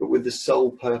 but with the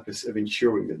sole purpose of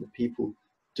ensuring that the people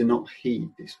do not heed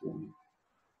this warning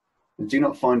and do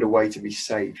not find a way to be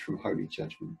saved from holy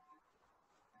judgment.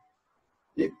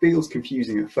 It feels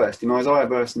confusing at first. In Isaiah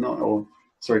verse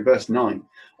 9,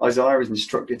 Isaiah is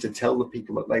instructed to tell the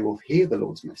people that they will hear the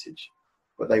Lord's message,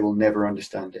 but they will never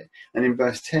understand it. And in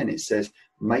verse 10 it says,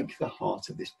 "Make the heart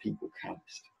of this people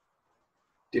calloused."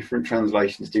 Different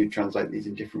translations do translate these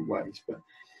in different ways, but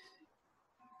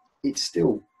it's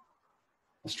still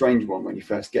a strange one when you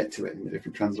first get to it in the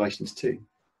different translations too.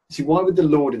 See, why would the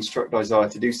Lord instruct Isaiah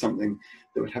to do something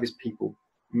that would have his people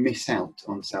miss out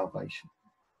on salvation?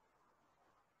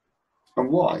 And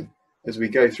why, as we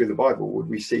go through the Bible, would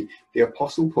we see the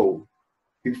Apostle Paul,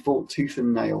 who fought tooth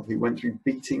and nail, who went through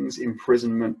beatings,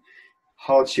 imprisonment,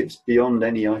 hardships beyond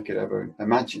any I could ever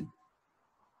imagine,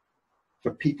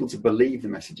 for people to believe the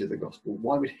message of the gospel?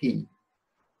 Why would he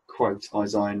quote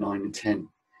Isaiah 9 and 10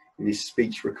 in his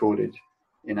speech recorded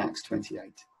in Acts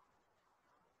 28?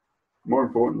 More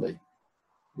importantly,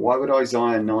 why would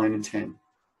Isaiah 9 and 10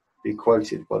 be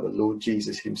quoted by the Lord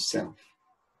Jesus himself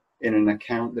in an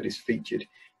account that is featured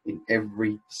in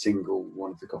every single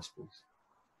one of the Gospels?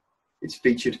 It's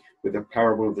featured with the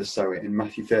parable of the sower in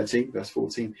Matthew 13, verse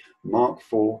 14, Mark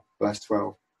 4, verse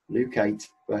 12, Luke 8,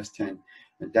 verse 10,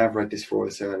 and Dav read this for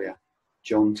us earlier,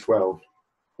 John 12,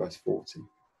 verse 40.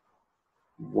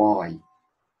 Why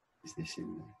is this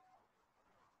in there?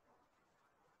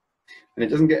 And it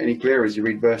doesn't get any clearer as you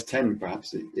read verse 10,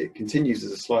 perhaps. It continues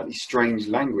as a slightly strange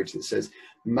language that says,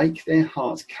 "Make their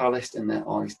hearts calloused and their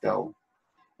eyes dull."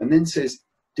 And then says,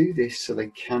 "Do this so they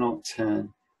cannot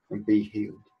turn and be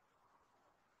healed."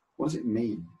 What does it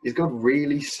mean? Is God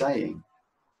really saying,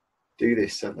 do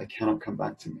this so they cannot come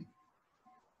back to me?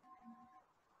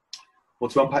 Well,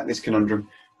 to unpack this conundrum,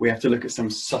 we have to look at some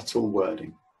subtle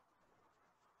wording.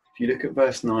 If you look at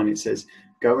verse 9, it says,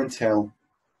 "Go and tell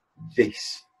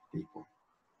this people."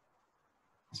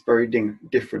 It's very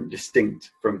different,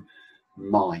 distinct from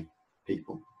my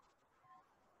people.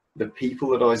 The people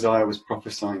that Isaiah was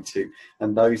prophesying to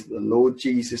and those that the Lord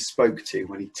Jesus spoke to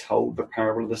when he told the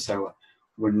parable of the sower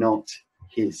were not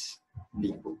his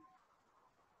people.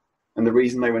 And the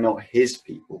reason they were not his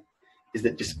people is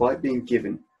that despite being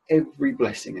given every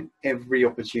blessing and every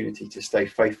opportunity to stay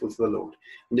faithful to the Lord,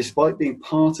 and despite being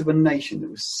part of a nation that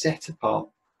was set apart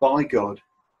by God,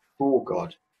 for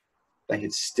God, they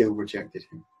had still rejected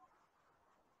him.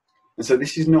 And so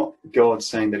this is not God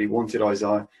saying that he wanted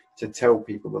Isaiah to tell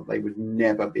people that they would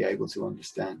never be able to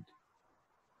understand.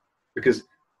 Because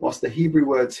whilst the Hebrew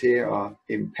words here are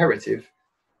imperative,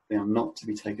 They are not to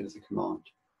be taken as a command.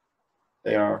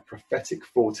 They are a prophetic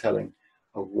foretelling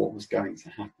of what was going to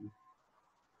happen.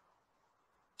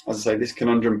 As I say, this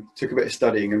conundrum took a bit of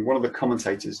studying, and one of the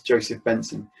commentators, Joseph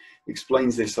Benson,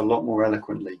 explains this a lot more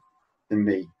eloquently than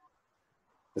me,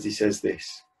 as he says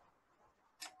this.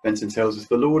 Benson tells us,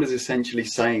 the Lord is essentially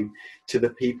saying to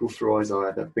the people through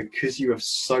Isaiah that because you have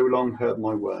so long heard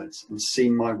my words and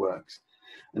seen my works,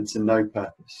 and to no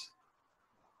purpose,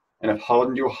 and have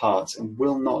hardened your hearts and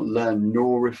will not learn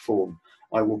nor reform,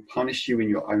 I will punish you in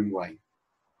your own way.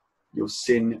 Your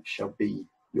sin shall be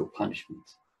your punishment.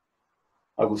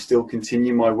 I will still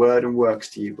continue my word and works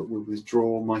to you, but will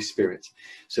withdraw my spirit,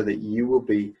 so that you will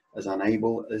be as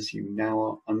unable as you now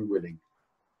are unwilling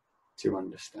to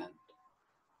understand.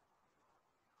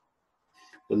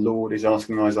 The Lord is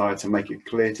asking Isaiah to make it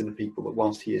clear to the people that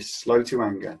whilst he is slow to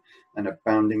anger and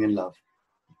abounding in love,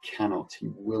 he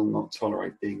will not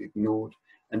tolerate being ignored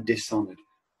and dishonoured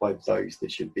by those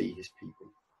that should be his people.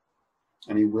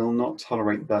 And he will not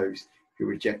tolerate those who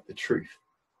reject the truth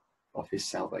of his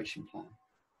salvation plan.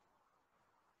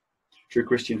 True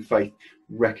Christian faith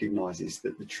recognises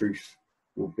that the truth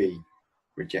will be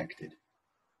rejected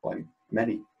by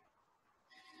many.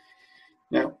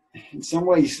 Now, in some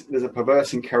ways, there's a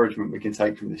perverse encouragement we can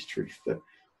take from this truth, that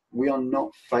we are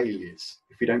not failures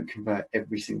if we don't convert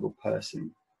every single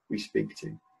person we speak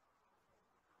to.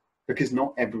 Because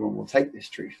not everyone will take this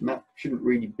truth, and that shouldn't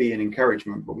really be an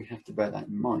encouragement, but we have to bear that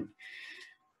in mind.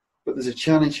 But there's a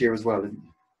challenge here as well, isn't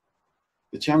there?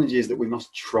 The challenge is that we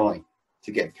must try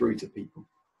to get through to people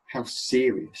how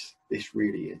serious this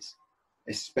really is,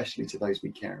 especially to those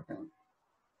we care about.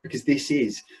 Because this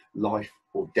is life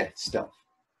or death stuff.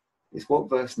 It's what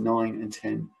verse 9 and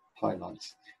 10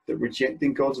 highlights, that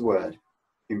rejecting God's word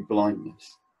in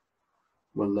blindness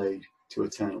will lead to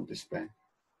eternal despair.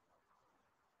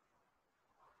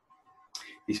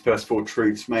 These first four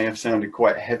truths may have sounded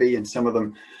quite heavy and some of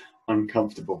them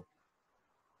uncomfortable.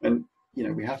 And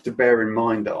we have to bear in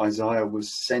mind that Isaiah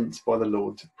was sent by the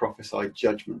Lord to prophesy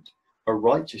judgment, a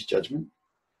righteous judgment,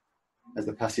 as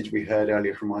the passage we heard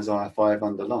earlier from Isaiah 5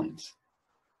 underlines.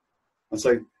 And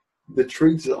so the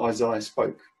truths that Isaiah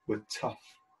spoke were tough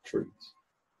truths.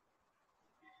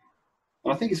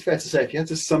 And I think it's fair to say, if you had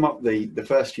to sum up the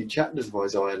first few chapters of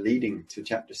Isaiah leading to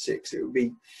chapter 6, it would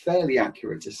be fairly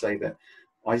accurate to say that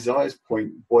Isaiah's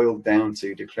point boiled down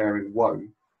to declaring woe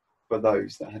for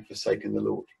those that had forsaken the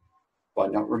Lord, by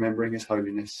not remembering his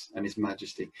holiness and his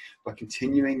majesty, by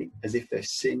continuing as if their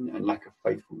sin and lack of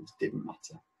faithfulness didn't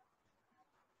matter.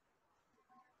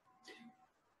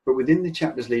 But within the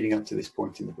chapters leading up to this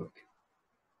point in the book,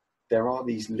 there are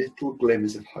these little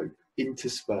glimmers of hope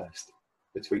interspersed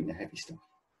between the heavy stuff.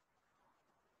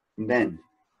 And then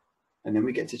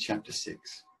we get to chapter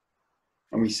 6,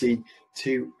 and we see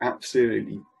two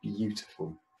absolutely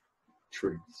beautiful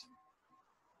truths.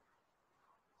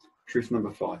 Truth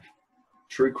number 5.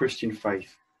 True Christian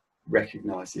faith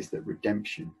recognises that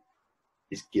redemption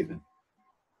is given.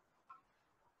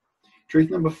 Truth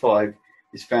number 5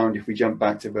 is found if we jump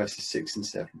back to verses 6 and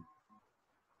 7.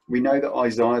 We know that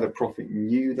Isaiah the prophet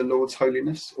knew the Lord's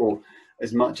holiness, or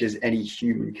as much as any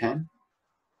human can.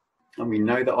 And we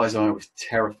know that Isaiah was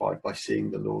terrified by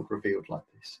seeing the Lord revealed like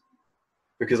this,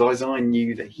 because Isaiah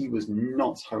knew that he was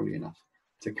not holy enough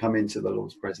to come into the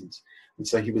Lord's presence. And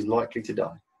so he was likely to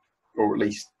die, or at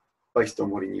least based on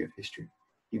what he knew of history,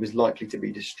 he was likely to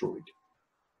be destroyed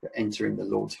for entering the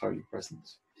Lord's holy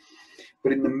presence.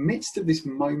 But in the midst of this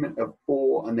moment of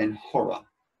awe and then horror,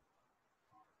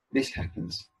 this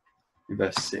happens in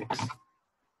verse 6.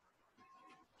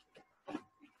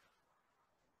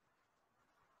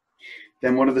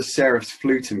 Then one of the seraphs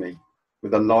flew to me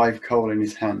with a live coal in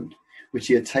his hand, which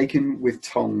he had taken with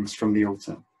tongs from the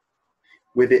altar.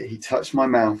 With it he touched my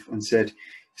mouth and said,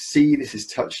 "See, this has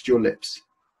touched your lips.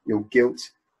 Your guilt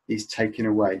is taken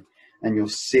away and your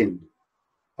sin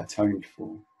atoned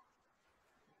for."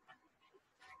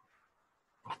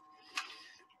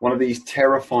 One of these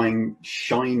terrifying,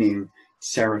 shining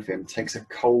seraphim takes a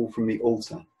coal from the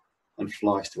altar and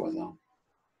flies to Isaiah.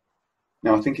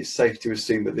 Now, I think it's safe to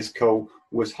assume that this coal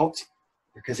was hot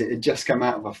because it had just come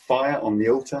out of a fire on the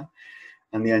altar,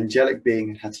 and the angelic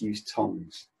being had to use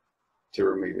tongs to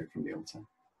remove it from the altar.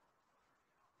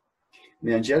 And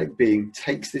the angelic being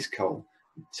takes this coal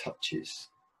and touches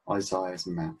Isaiah's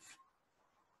mouth.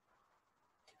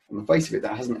 On the face of it,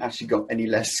 that hasn't actually got any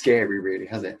less scary, really,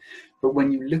 has it? But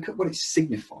when you look at what it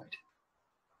signified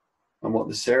and what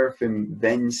the seraphim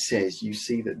then says, you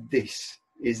see that this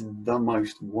is the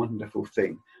most wonderful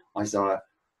thing Isaiah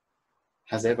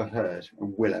has ever heard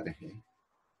and will ever hear.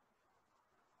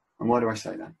 And why do I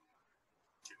say that?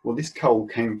 Well, this coal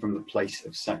came from the place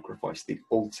of sacrifice, the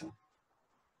altar,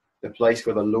 the place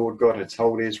where the Lord God had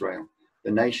told Israel,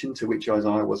 the nation to which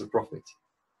Isaiah was a prophet,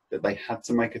 that they had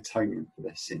to make atonement for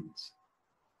their sins.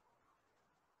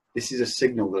 This is a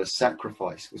signal that a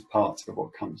sacrifice was part of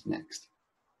what comes next.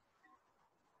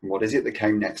 And what is it that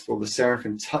came next? Well, the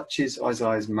seraphim touches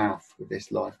Isaiah's mouth with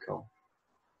this live coal.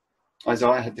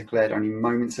 Isaiah had declared only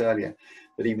moments earlier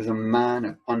that he was a man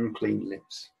of unclean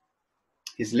lips.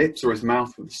 His lips or his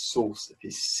mouth were the source of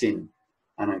his sin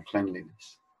and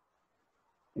uncleanliness.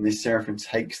 And this seraphim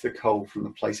takes the coal from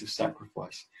the place of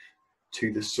sacrifice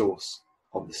to the source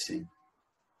of the sin.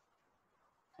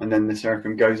 And then the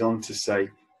seraphim goes on to say,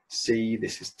 "See,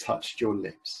 this has touched your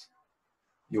lips.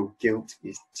 Your guilt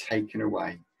is taken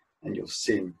away and your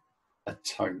sin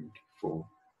atoned for."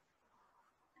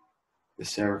 The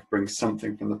seraph brings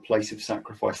something from the place of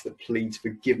sacrifice that pleads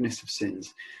forgiveness of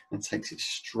sins and takes it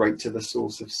straight to the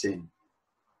source of sin.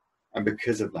 And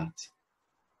because of that,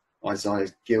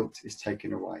 Isaiah's guilt is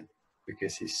taken away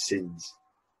because his sins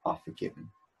are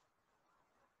forgiven.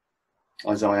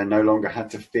 Isaiah no longer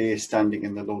had to fear standing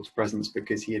in the Lord's presence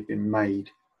because he had been made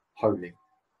holy.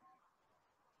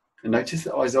 And notice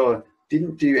that Isaiah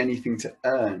didn't do anything to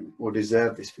earn or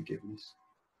deserve this forgiveness.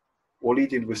 All he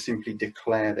did was simply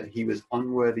declare that he was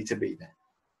unworthy to be there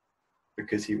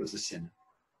because he was a sinner.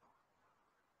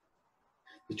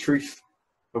 The truth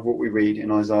of what we read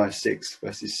in Isaiah 6,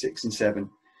 verses 6 and 7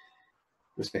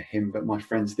 was for him. But my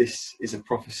friends, this is a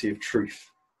prophecy of truth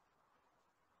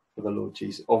for the Lord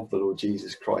Jesus, of the Lord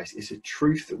Jesus Christ. It's a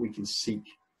truth that we can seek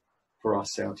for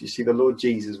ourselves. You see, the Lord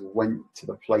Jesus went to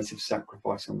the place of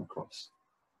sacrifice on the cross.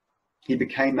 He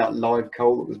became that live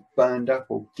coal that was burned up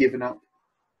or given up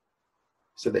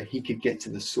so that he could get to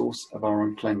the source of our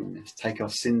uncleanliness, take our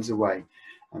sins away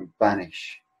and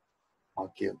banish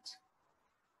our guilt.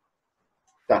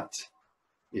 That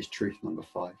is truth number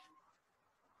 5.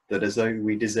 That as though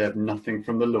we deserve nothing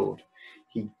from the Lord,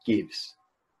 he gives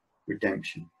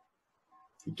redemption.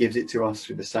 He gives it to us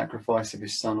through the sacrifice of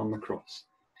his Son on the cross.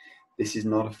 This is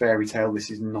not a fairy tale.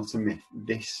 This is not a myth.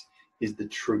 This is the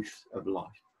truth of life.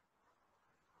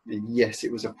 And yes,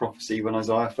 it was a prophecy when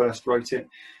Isaiah first wrote it,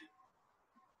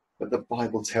 but the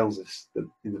Bible tells us that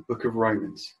in the book of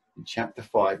Romans, in chapter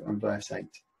 5 and verse 8,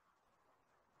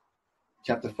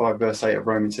 chapter 5 verse 8 of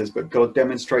Romans says, "But God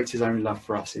demonstrates his own love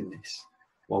for us in this.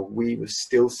 While we were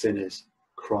still sinners,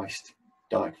 Christ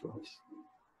died for us."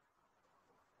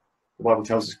 The Bible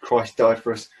tells us Christ died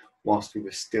for us whilst we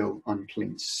were still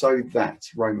unclean. So that,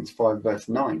 Romans 5 verse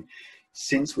 9,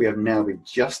 "Since we have now been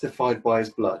justified by his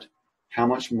blood, how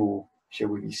much more shall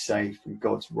we be saved from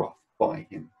God's wrath by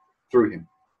him, through him?"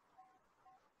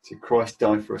 So Christ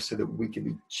died for us so that we can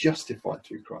be justified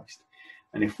through Christ.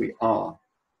 And if we are,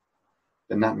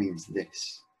 then that means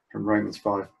this, from Romans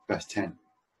 5 verse 10.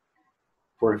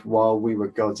 "For if while we were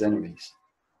God's enemies,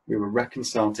 we were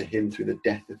reconciled to him through the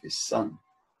death of his Son,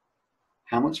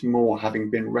 how much more, having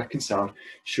been reconciled,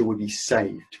 shall we be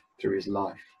saved through his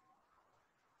life?"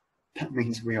 That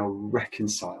means we are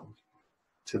reconciled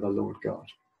to the Lord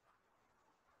God.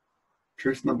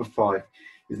 Truth number 5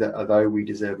 is that although we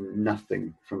deserve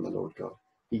nothing from the Lord God,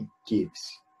 he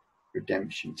gives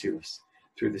redemption to us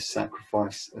through the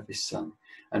sacrifice of his Son.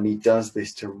 And he does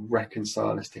this to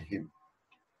reconcile us to him,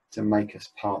 to make us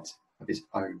part of his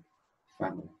own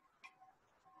family.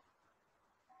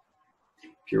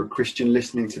 If you're a Christian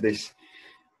listening to this,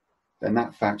 then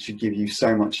that fact should give you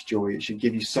so much joy. It should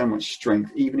give you so much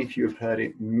strength, even if you have heard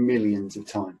it millions of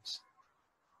times.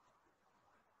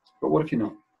 But what if you're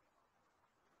not?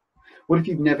 What if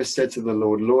you've never said to the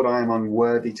Lord, "Lord, I am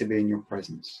unworthy to be in your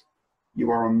presence. You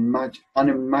are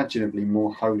unimaginably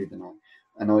more holy than I,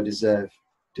 and I deserve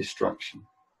destruction.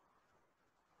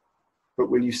 But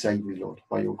will you save me, Lord,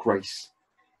 by your grace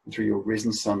and through your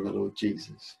risen Son, the Lord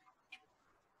Jesus?"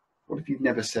 What if you've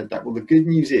never said that? Well, the good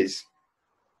news is,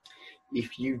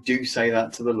 if you do say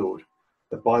that to the Lord,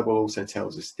 the Bible also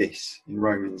tells us this in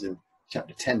Romans, in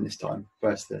chapter 10 this time,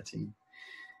 verse 13.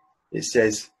 It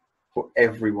says, "For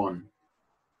everyone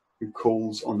who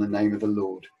calls on the name of the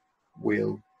Lord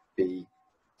will be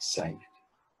saved."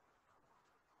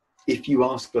 If you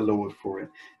ask the Lord for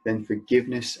it, then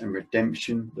forgiveness and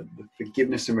redemption, the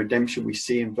forgiveness and redemption we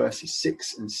see in verses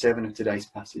 6 and 7 of today's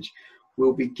passage,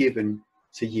 will be given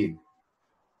to you.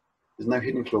 There's no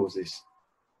hidden clauses.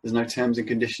 There's no terms and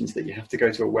conditions that you have to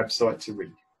go to a website to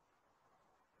read.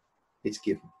 It's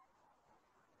given.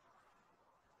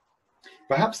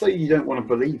 Perhaps though you don't want to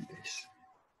believe this.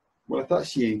 Well, if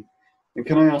that's you, then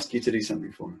can I ask you to do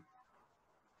something for me?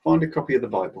 Find a copy of the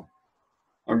Bible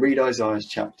and read Isaiah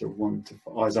chapters 1 to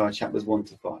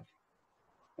 5.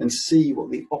 and see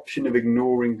what the option of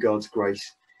ignoring God's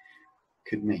grace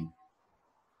could mean,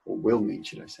 or will mean,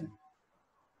 should I say.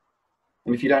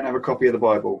 And if you don't have a copy of the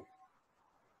Bible,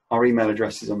 our email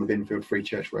address is on the Binfield Free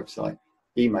Church website.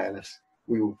 Email us.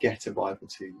 We will get a Bible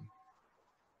to you.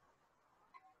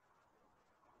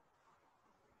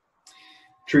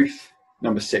 Truth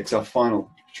number 6, our final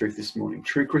truth this morning.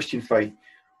 True Christian faith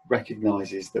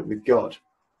recognises that with God,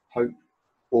 hope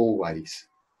always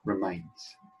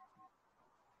remains.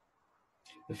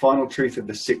 The final truth of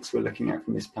the 6 we're looking at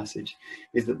from this passage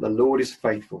is that the Lord is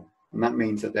faithful, and that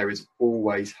means that there is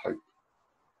always hope.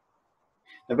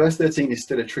 Now, verse 13 is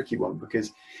still a tricky one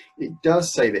because it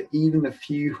does say that even the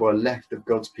few who are left of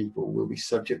God's people will be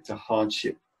subject to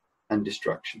hardship and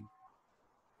destruction.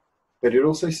 But it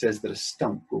also says that a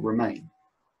stump will remain.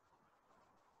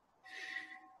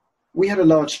 We had a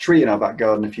large tree in our back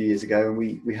garden a few years ago, and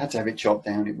we had to have it chopped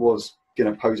down. It was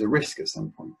going to pose a risk at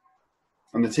some point.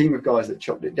 And the team of guys that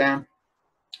chopped it down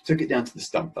took it down to the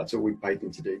stump. That's all we paid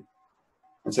them to do.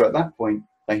 And so at that point,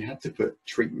 they had to put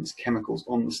treatments, chemicals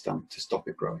on the stump to stop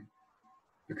it growing,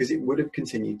 because it would have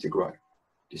continued to grow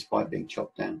despite being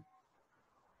chopped down.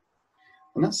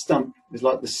 And that stump is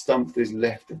like the stump that is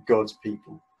left of God's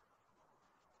people,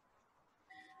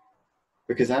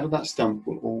 because out of that stump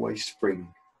will always spring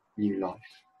new life.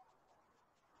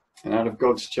 And out of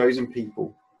God's chosen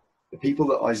people, the people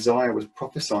that Isaiah was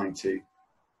prophesying to,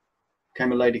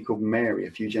 came a lady called Mary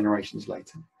a few generations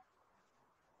later.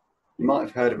 You might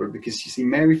have heard of her because, you see,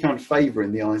 Mary found favour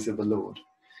in the eyes of the Lord,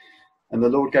 and the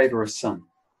Lord gave her a son.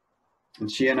 And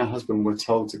she and her husband were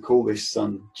told to call this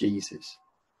son Jesus,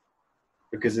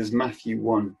 because as Matthew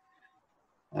 1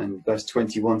 and verse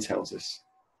 21 tells us,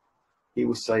 he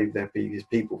will save his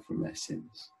people from their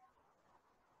sins.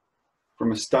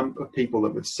 From a stump of people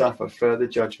that would suffer further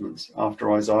judgments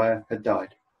after Isaiah had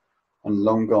died and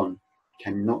long gone,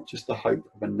 came not just the hope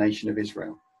of a nation of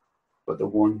Israel, but the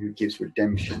one who gives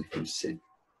redemption from sin,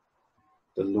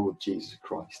 the Lord Jesus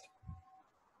Christ.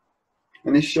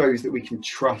 And this shows that we can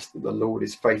trust that the Lord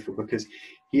is faithful, because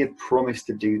he had promised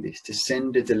to do this, to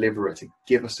send a deliverer to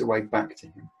give us a way back to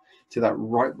him, to that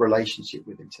right relationship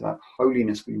with him, to that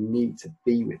holiness we need to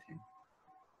be with him.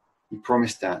 He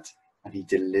promised that, and he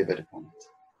delivered upon it.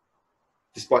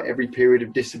 Despite every period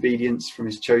of disobedience from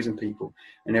his chosen people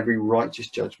and every righteous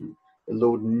judgment, the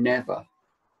Lord never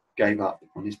gave up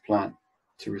on his plan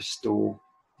to restore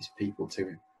his people to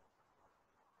him.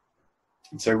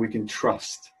 And so we can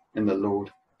trust in the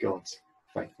Lord God's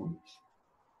faithfulness.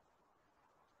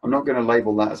 I'm not going to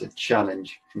label that as a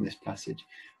challenge from this passage,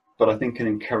 but I think an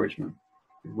encouragement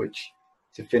with which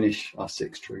to finish our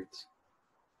 6 truths.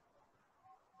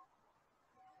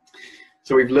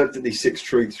 So we've looked at these 6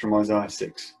 truths from Isaiah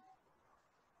 6.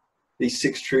 These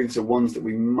 6 truths are ones that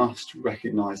we must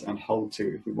recognise and hold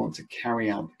to if we want to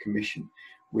carry out the commission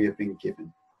we have been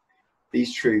given.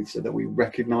 These truths are that we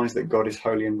recognise that God is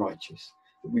holy and righteous,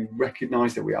 that we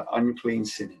recognise that we are unclean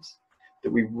sinners,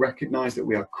 that we recognise that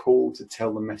we are called to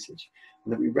tell the message,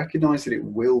 and that we recognise that it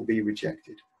will be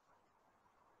rejected.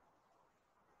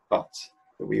 But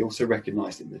that we also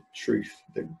recognise that the truth,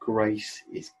 that grace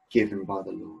is given by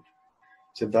the Lord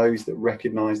to those that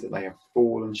recognise that they have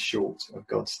fallen short of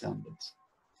God's standards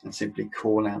and simply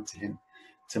call out to him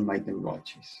to make them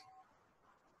righteous.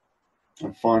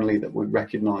 And finally, that we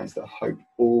recognise that hope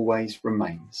always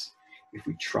remains if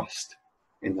we trust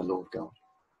in the Lord God.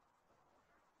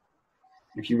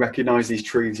 If you recognise these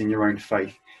truths in your own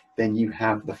faith, then you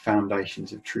have the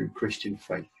foundations of true Christian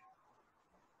faith.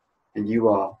 And you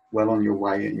are well on your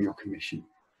way in your commission.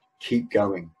 Keep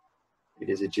going. It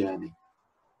is a journey.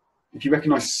 If you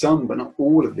recognise some but not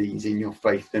all of these in your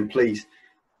faith, then please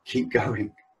keep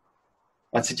going.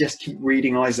 I'd suggest keep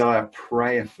reading Isaiah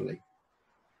prayerfully.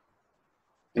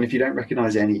 And if you don't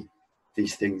recognise any of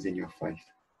these things in your faith,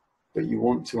 but you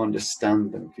want to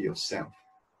understand them for yourself,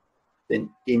 then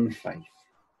in faith,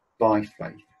 by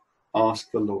faith, ask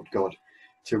the Lord God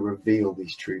to reveal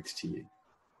these truths to you,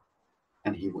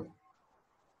 and he will.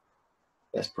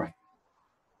 Let's pray.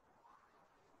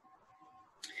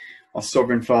 Our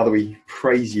sovereign Father, we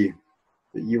praise you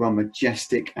that you are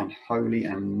majestic and holy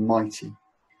and mighty.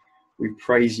 We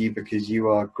praise you because you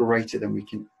are greater than we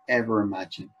can ever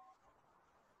imagine.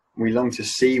 We long to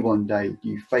see one day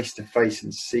you face to face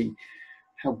and see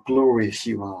how glorious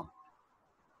you are.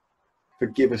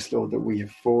 Forgive us, Lord, that we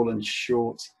have fallen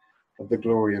short of the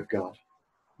glory of God.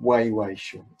 Way, way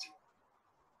short.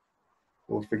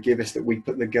 Lord, forgive us that we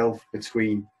put the gulf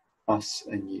between us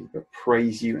and you, but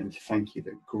praise you and thank you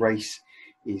that grace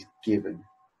is given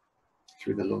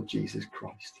through the Lord Jesus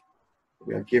Christ. That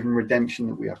we are given redemption,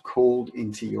 that we are called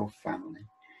into your family.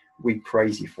 we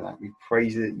praise you for that. We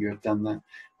praise you that you have done that.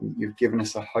 And you've given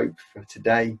us a hope for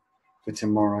today, for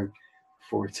tomorrow,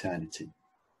 for eternity.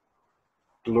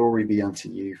 Glory be unto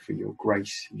you for your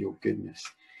grace, your goodness,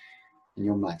 and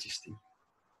your majesty.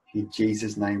 In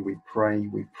Jesus' name we pray,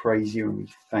 we praise you, and we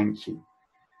thank you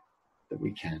that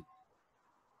we can.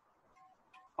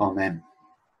 Amen.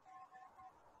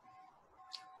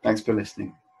 Thanks for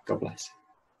listening. God bless.